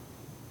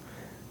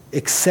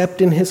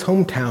 except in his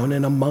hometown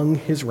and among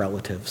his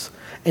relatives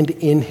and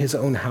in his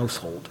own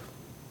household."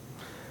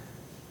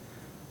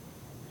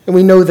 And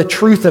we know the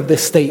truth of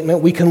this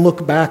statement. We can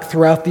look back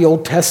throughout the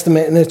Old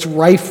Testament, and it's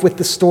rife with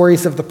the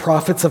stories of the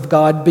prophets of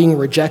God being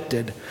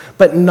rejected,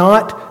 but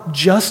not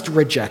just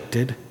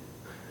rejected,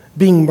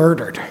 being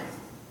murdered.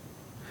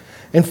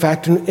 In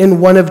fact, in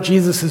one of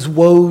Jesus'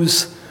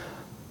 woes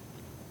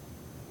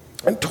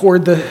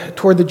toward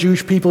the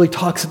Jewish people, he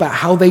talks about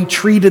how they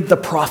treated the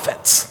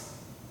prophets.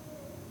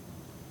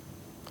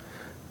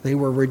 They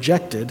were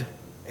rejected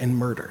and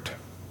murdered.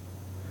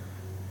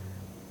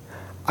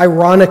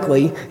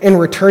 Ironically, in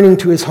returning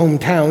to his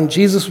hometown,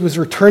 Jesus was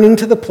returning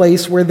to the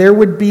place where there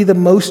would be the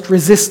most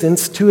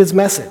resistance to his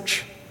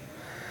message.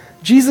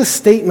 Jesus'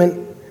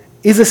 statement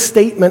is a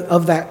statement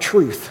of that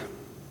truth.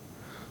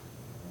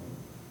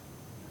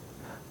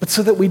 But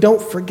so that we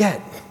don't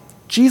forget,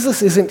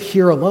 Jesus isn't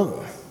here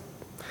alone.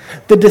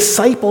 The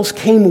disciples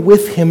came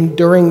with him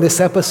during this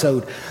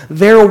episode.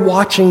 They're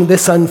watching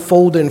this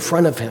unfold in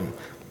front of him.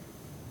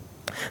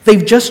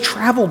 They've just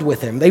traveled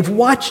with him. They've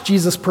watched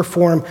Jesus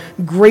perform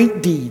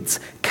great deeds,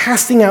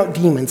 casting out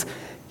demons,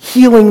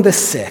 healing the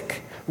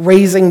sick,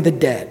 raising the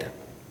dead.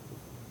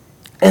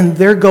 And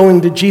they're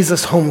going to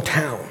Jesus'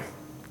 hometown.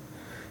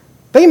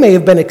 They may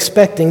have been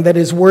expecting that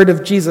as word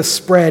of Jesus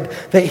spread,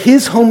 that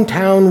his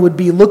hometown would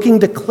be looking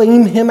to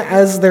claim him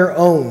as their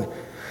own,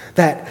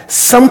 that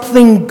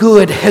something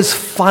good has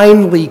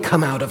finally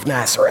come out of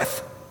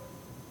Nazareth.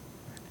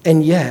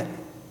 And yet,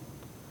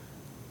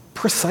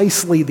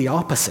 precisely the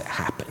opposite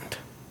happened.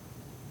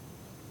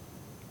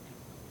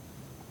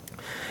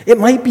 It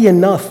might be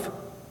enough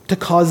to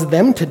cause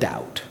them to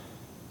doubt.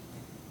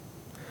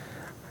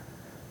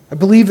 I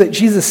believe that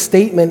Jesus'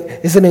 statement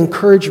is an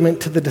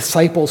encouragement to the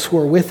disciples who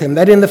are with him,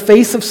 that in the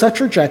face of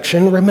such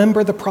rejection,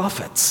 remember the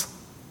prophets.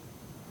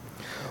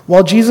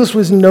 While Jesus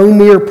was no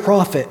mere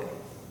prophet,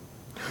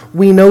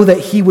 we know that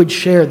he would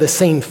share the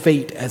same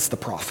fate as the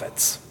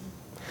prophets.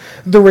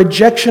 The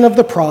rejection of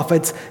the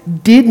prophets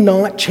did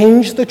not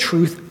change the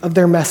truth of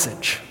their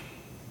message.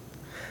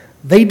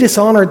 They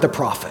dishonored the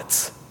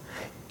prophets,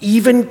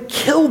 even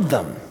killed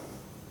them,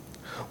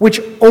 which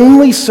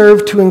only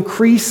served to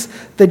increase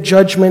the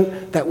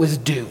judgment that was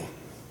due.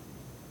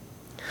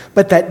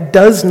 But that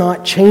does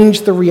not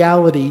change the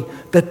reality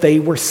that they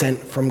were sent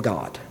from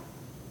God.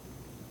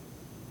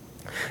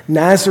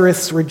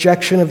 Nazareth's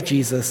rejection of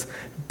Jesus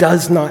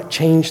does not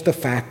change the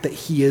fact that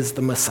he is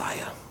the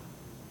Messiah.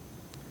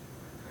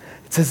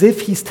 It's as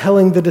if he's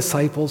telling the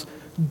disciples,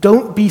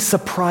 don't be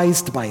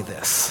surprised by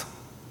this.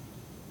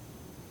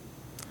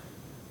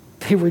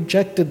 They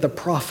rejected the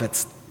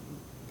prophets.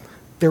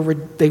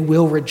 They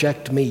will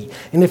reject me.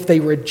 And if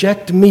they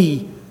reject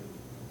me,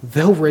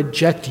 they'll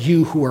reject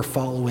you who are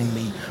following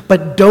me.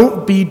 But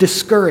don't be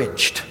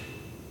discouraged.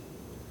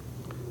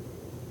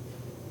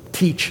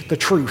 Teach the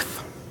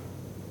truth.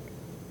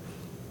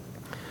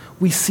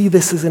 I see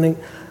this as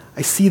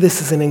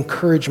an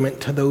encouragement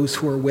to those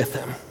who are with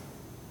him.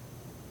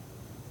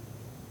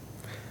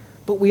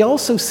 But we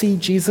also see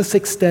Jesus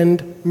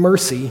extend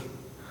mercy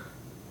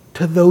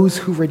to those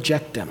who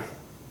reject him.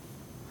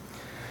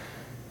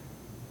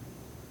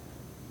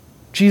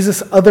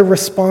 Jesus' other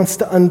response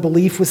to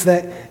unbelief was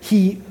that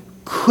he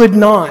could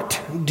not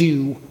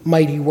do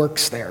mighty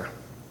works there.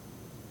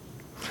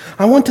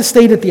 I want to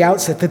state at the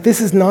outset that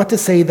this is not to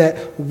say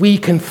that we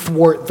can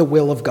thwart the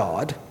will of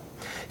God.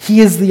 He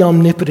is the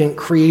omnipotent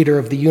creator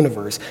of the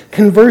universe.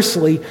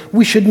 Conversely,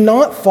 we should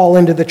not fall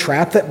into the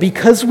trap that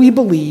because we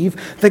believe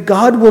that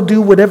God will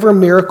do whatever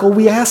miracle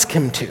we ask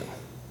him to.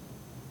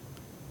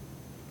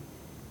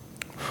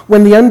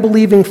 When the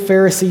unbelieving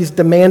Pharisees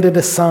demanded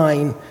a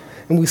sign,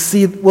 and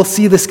we'll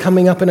see this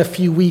coming up in a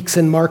few weeks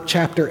in Mark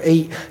chapter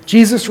 8,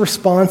 Jesus'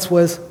 response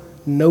was,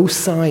 "No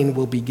sign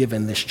will be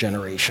given this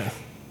generation."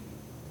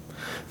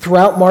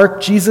 Throughout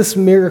Mark, Jesus'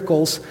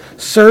 miracles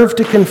serve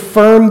to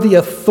confirm the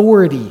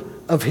authority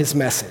of his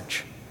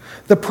message.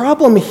 The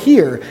problem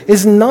here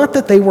is not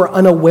that they were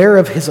unaware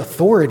of his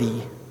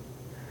authority.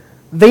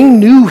 They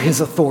knew his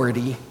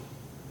authority,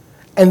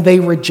 and they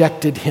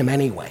rejected him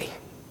anyway.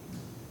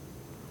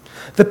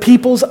 The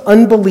people's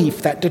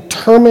unbelief, that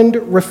determined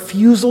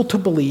refusal to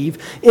believe,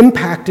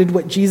 impacted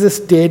what Jesus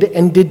did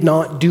and did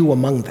not do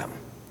among them.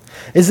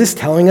 Is this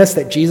telling us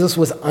that Jesus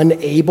was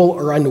unable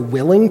or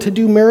unwilling to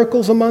do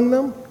miracles among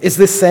them? Is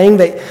this saying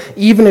that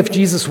even if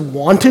Jesus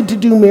wanted to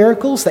do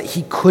miracles, that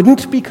he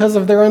couldn't because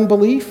of their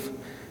unbelief?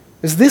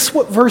 Is this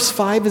what verse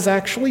 5 is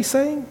actually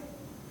saying?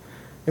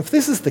 If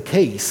this is the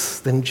case,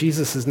 then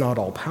Jesus is not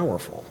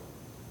all-powerful.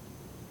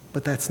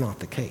 But that's not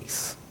the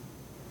case.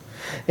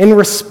 In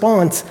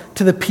response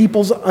to the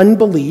people's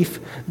unbelief,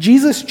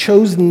 Jesus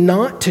chose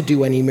not to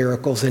do any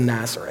miracles in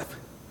Nazareth,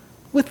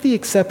 with the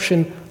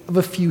exception of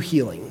a few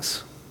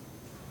healings.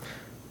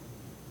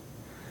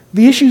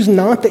 The issue is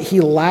not that he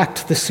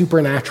lacked the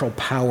supernatural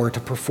power to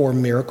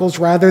perform miracles.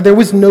 Rather, there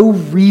was no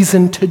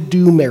reason to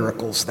do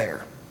miracles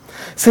there,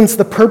 since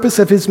the purpose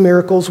of his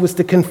miracles was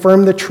to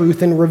confirm the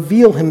truth and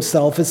reveal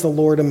himself as the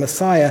Lord and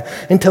Messiah,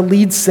 and to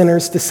lead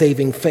sinners to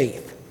saving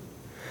faith.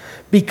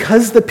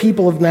 Because the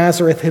people of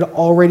Nazareth had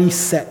already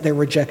set their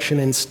rejection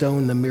in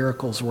stone, the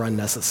miracles were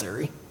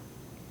unnecessary.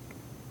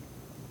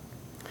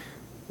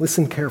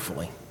 Listen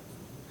carefully.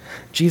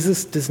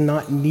 Jesus does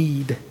not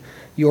need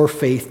your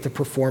faith to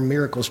perform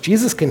miracles.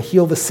 Jesus can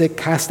heal the sick,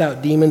 cast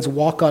out demons,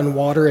 walk on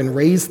water, and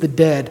raise the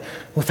dead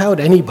without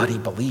anybody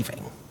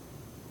believing.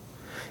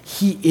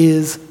 He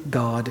is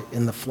God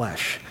in the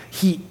flesh.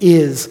 He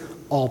is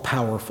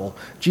all-powerful.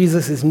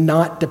 Jesus is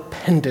not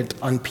dependent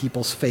on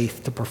people's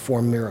faith to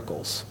perform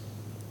miracles.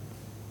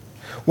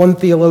 One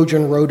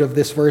theologian wrote of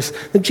this verse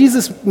that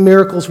Jesus'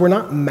 miracles were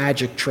not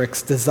magic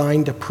tricks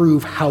designed to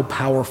prove how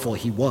powerful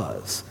he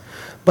was,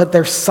 but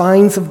they're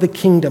signs of the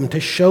kingdom to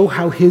show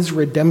how his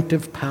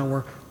redemptive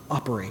power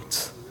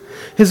operates.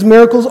 His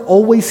miracles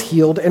always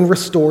healed and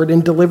restored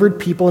and delivered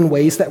people in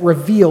ways that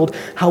revealed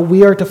how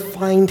we are to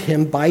find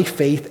him by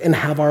faith and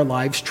have our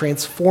lives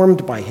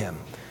transformed by him.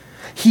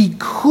 He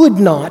could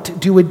not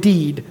do a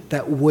deed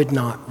that would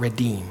not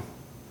redeem.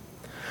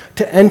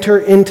 To enter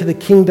into the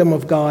kingdom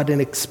of God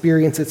and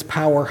experience its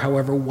power,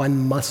 however,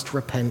 one must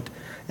repent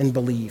and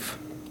believe.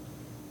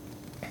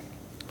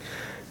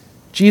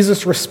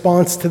 Jesus'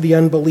 response to the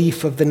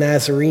unbelief of the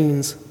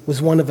Nazarenes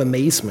was one of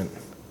amazement.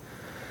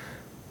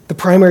 The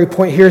primary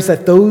point here is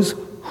that those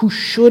who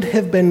should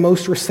have been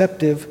most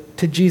receptive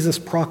to Jesus'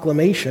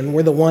 proclamation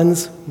were the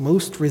ones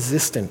most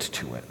resistant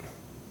to it.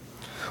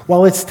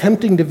 While it's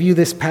tempting to view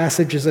this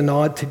passage as a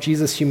nod to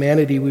Jesus'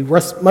 humanity, we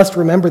must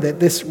remember that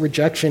this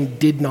rejection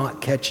did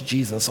not catch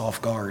Jesus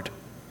off guard.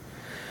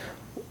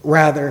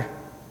 Rather,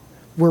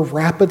 we're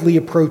rapidly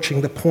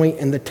approaching the point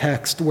in the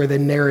text where the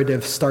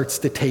narrative starts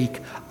to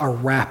take a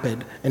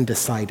rapid and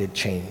decided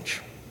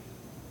change.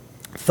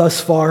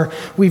 Thus far,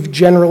 we've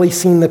generally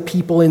seen the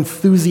people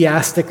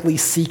enthusiastically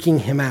seeking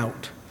him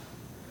out.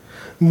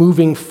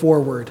 Moving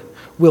forward,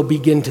 we'll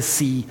begin to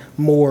see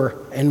more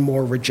and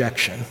more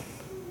rejection.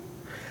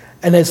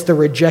 And as the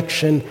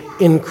rejection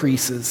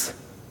increases,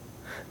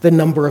 the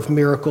number of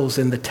miracles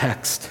in the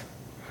text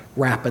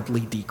rapidly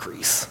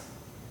decrease.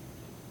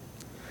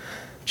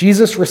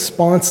 Jesus'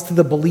 response to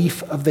the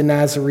belief of the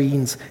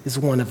Nazarenes is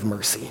one of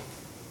mercy.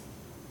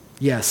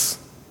 Yes,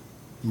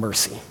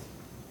 mercy.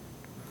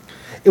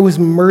 It was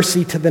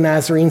mercy to the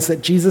Nazarenes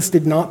that Jesus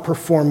did not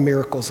perform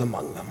miracles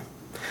among them.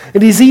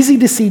 It is easy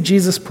to see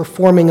Jesus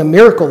performing a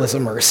miracle as a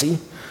mercy.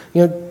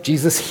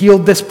 Jesus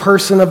healed this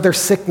person of their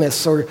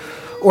sickness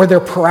or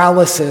their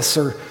paralysis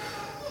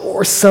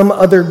or some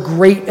other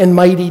great and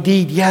mighty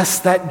deed. Yes,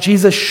 that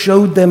Jesus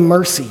showed them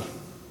mercy.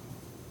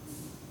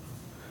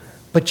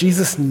 But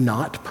Jesus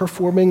not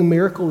performing a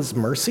miracle is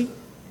mercy?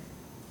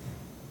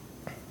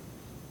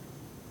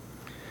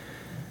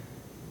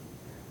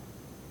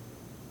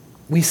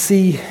 We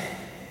see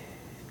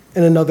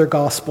in another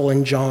gospel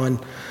in John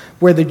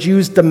where the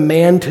Jews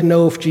demand to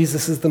know if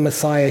Jesus is the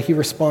Messiah. He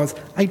responds,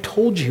 "I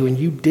told you and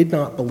you did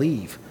not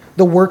believe.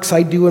 The works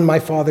I do in my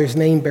Father's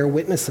name bear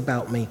witness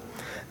about me."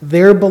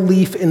 Their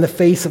belief in the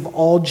face of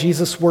all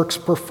Jesus' works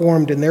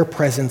performed in their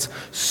presence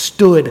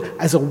stood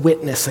as a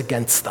witness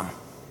against them.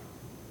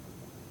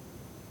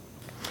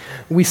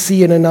 We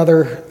see in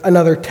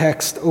another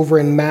text over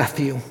in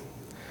Matthew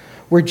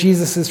where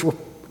Jesus is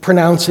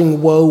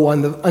pronouncing woe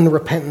on the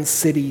unrepentant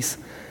cities.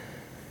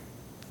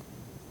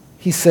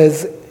 He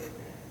says,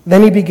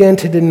 "Then he began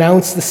to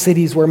denounce the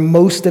cities where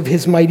most of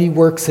his mighty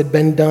works had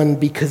been done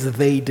because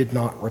they did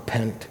not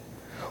repent.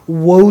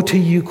 Woe to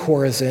you,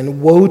 Chorazin!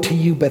 Woe to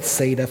you,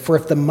 Bethsaida! For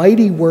if the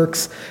mighty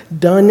works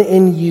done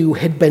in you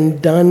had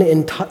been done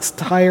in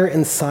Tyre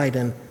and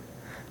Sidon,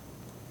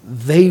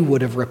 they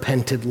would have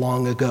repented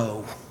long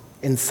ago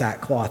in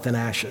sackcloth and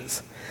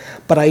ashes.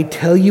 But I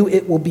tell you,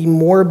 it will be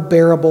more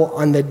bearable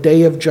on the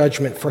day of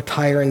judgment for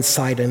Tyre and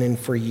Sidon and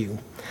for you.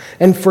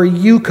 And for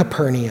you,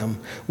 Capernaum,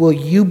 will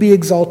you be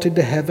exalted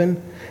to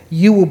heaven?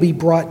 You will be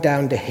brought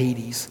down to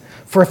Hades.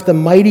 For if the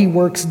mighty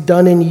works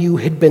done in you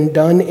had been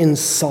done in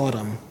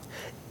Sodom,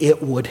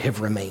 it would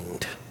have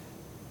remained.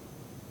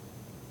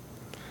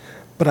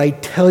 But I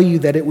tell you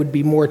that it would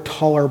be more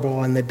tolerable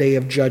on the day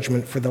of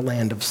judgment for the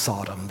land of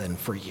Sodom than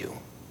for you.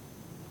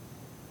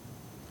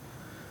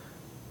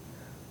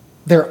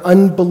 Their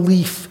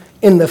unbelief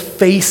in the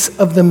face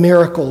of the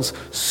miracles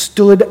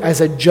stood as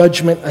a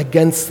judgment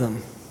against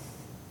them.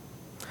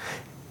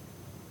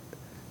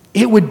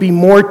 It would be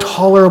more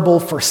tolerable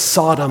for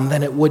Sodom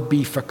than it would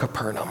be for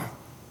Capernaum,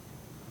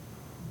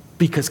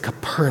 because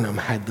Capernaum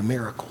had the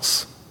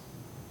miracles.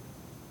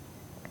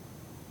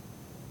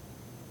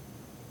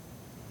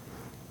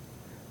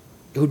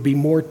 It would be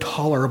more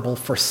tolerable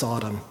for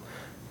Sodom,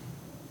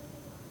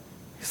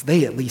 because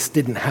they at least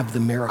didn't have the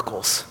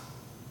miracles.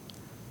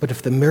 But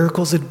if the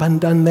miracles had been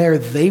done there,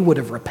 they would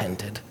have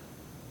repented.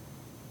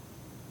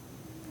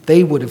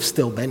 They would have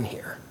still been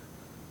here.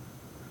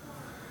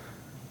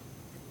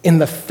 In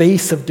the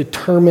face of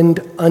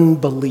determined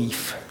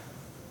unbelief,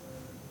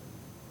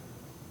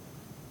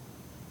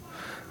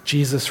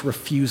 Jesus'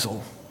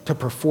 refusal to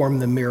perform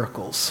the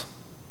miracles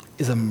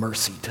is a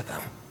mercy to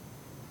them,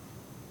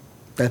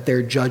 that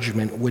their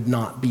judgment would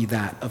not be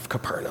that of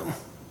Capernaum.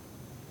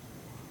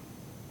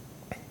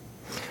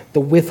 The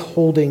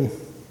withholding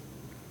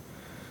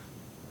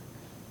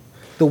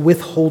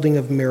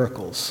of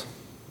miracles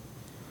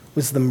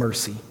was the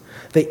mercy,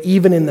 that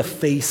even in the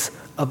face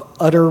of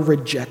utter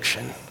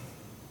rejection,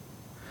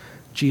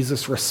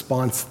 Jesus'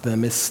 response to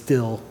them is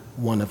still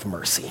one of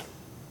mercy.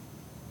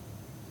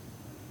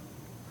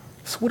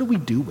 So what do we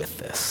do with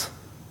this?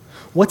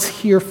 What's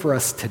here for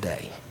us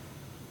today?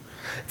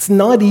 It's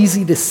not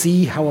easy to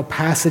see how a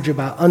passage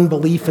about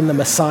unbelief in the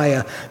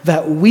Messiah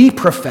that we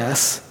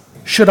profess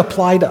should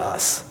apply to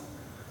us.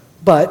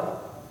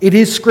 But it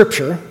is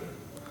Scripture,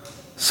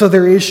 so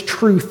there is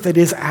truth that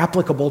is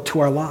applicable to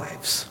our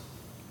lives.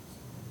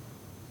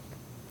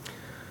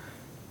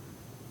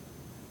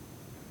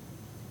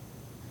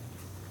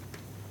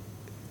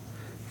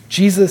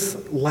 Jesus'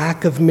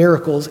 lack of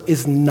miracles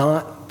is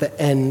not the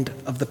end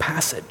of the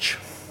passage.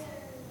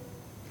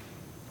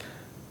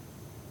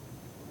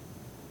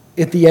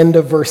 At the end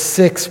of verse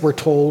 6, we're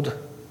told,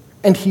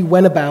 "And he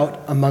went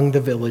about among the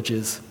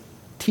villages,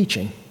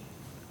 teaching."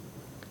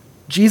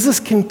 Jesus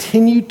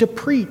continued to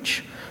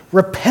preach,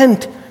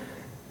 "Repent,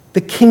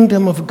 the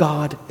kingdom of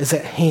God is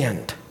at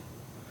hand."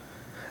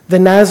 The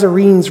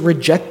Nazarenes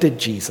rejected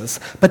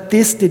Jesus, but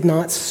this did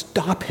not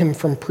stop him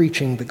from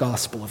preaching the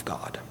gospel of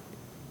God.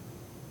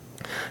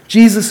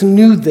 Jesus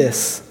knew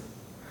that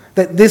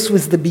this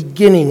was the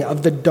beginning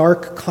of the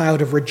dark cloud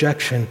of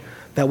rejection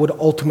that would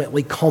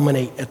ultimately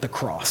culminate at the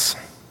cross.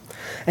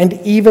 And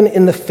even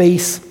in the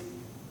face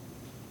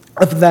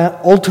of that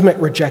ultimate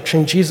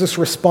rejection, Jesus'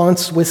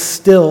 response was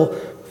still,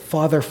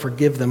 "Father,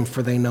 forgive them,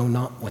 for they know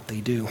not what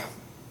they do."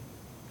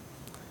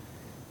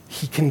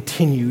 He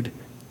continued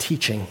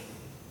teaching.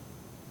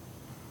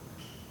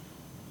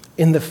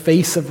 In the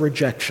face of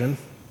rejection,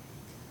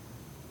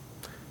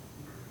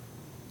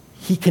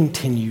 he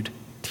continued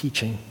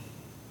teaching.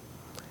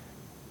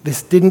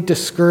 This didn't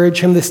discourage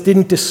him. This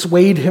didn't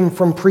dissuade him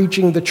from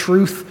preaching the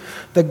truth,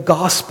 the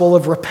gospel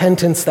of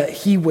repentance that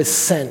he was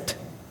sent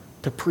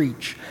to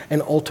preach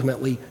and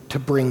ultimately to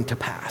bring to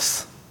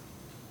pass.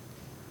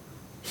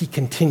 He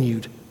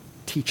continued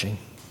teaching.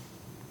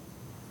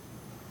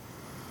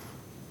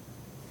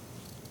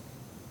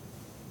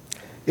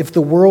 If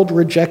the world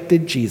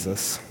rejected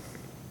Jesus,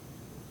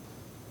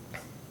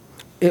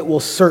 it will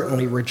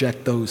certainly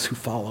reject those who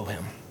follow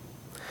him.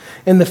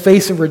 In the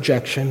face of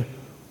rejection,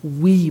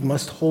 we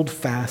must hold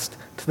fast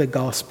to the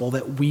gospel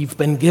that we've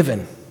been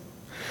given.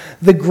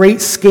 The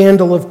great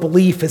scandal of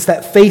belief is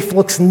that faith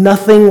looks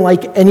nothing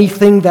like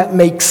anything that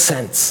makes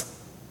sense.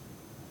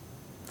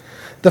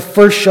 The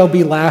first shall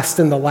be last,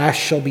 and the last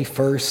shall be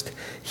first.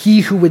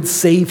 He who would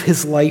save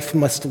his life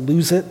must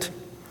lose it.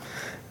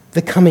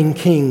 The coming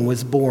king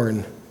was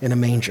born in a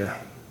manger.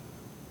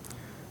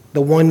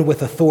 The one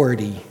with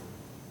authority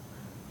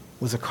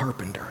was a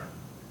carpenter.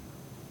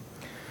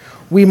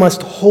 We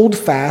must hold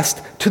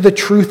fast to the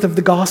truth of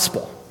the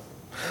gospel.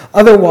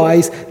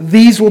 Otherwise,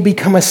 these will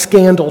become a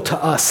scandal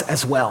to us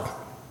as well.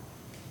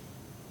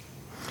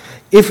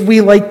 If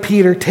we, like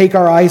Peter, take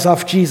our eyes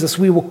off Jesus,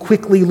 we will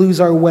quickly lose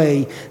our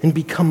way and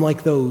become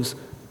like those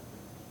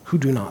who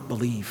do not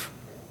believe.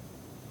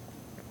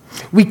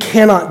 We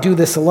cannot do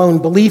this alone.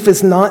 Belief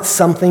is not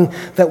something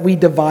that we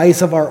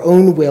devise of our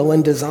own will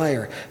and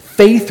desire.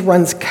 Faith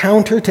runs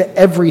counter to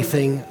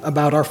everything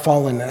about our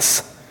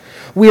fallenness.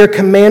 We are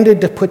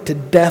commanded to put to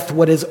death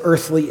what is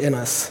earthly in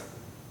us.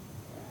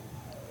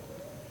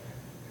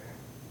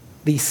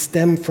 These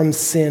stem from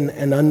sin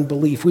and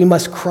unbelief. We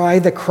must cry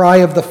the cry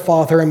of the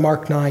Father in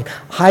Mark 9,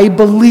 "I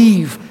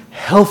believe,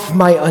 help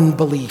my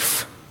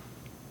unbelief."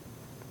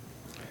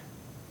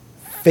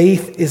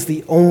 Faith is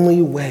the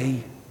only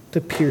way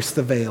to pierce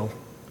the veil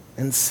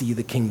and see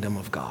the kingdom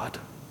of God.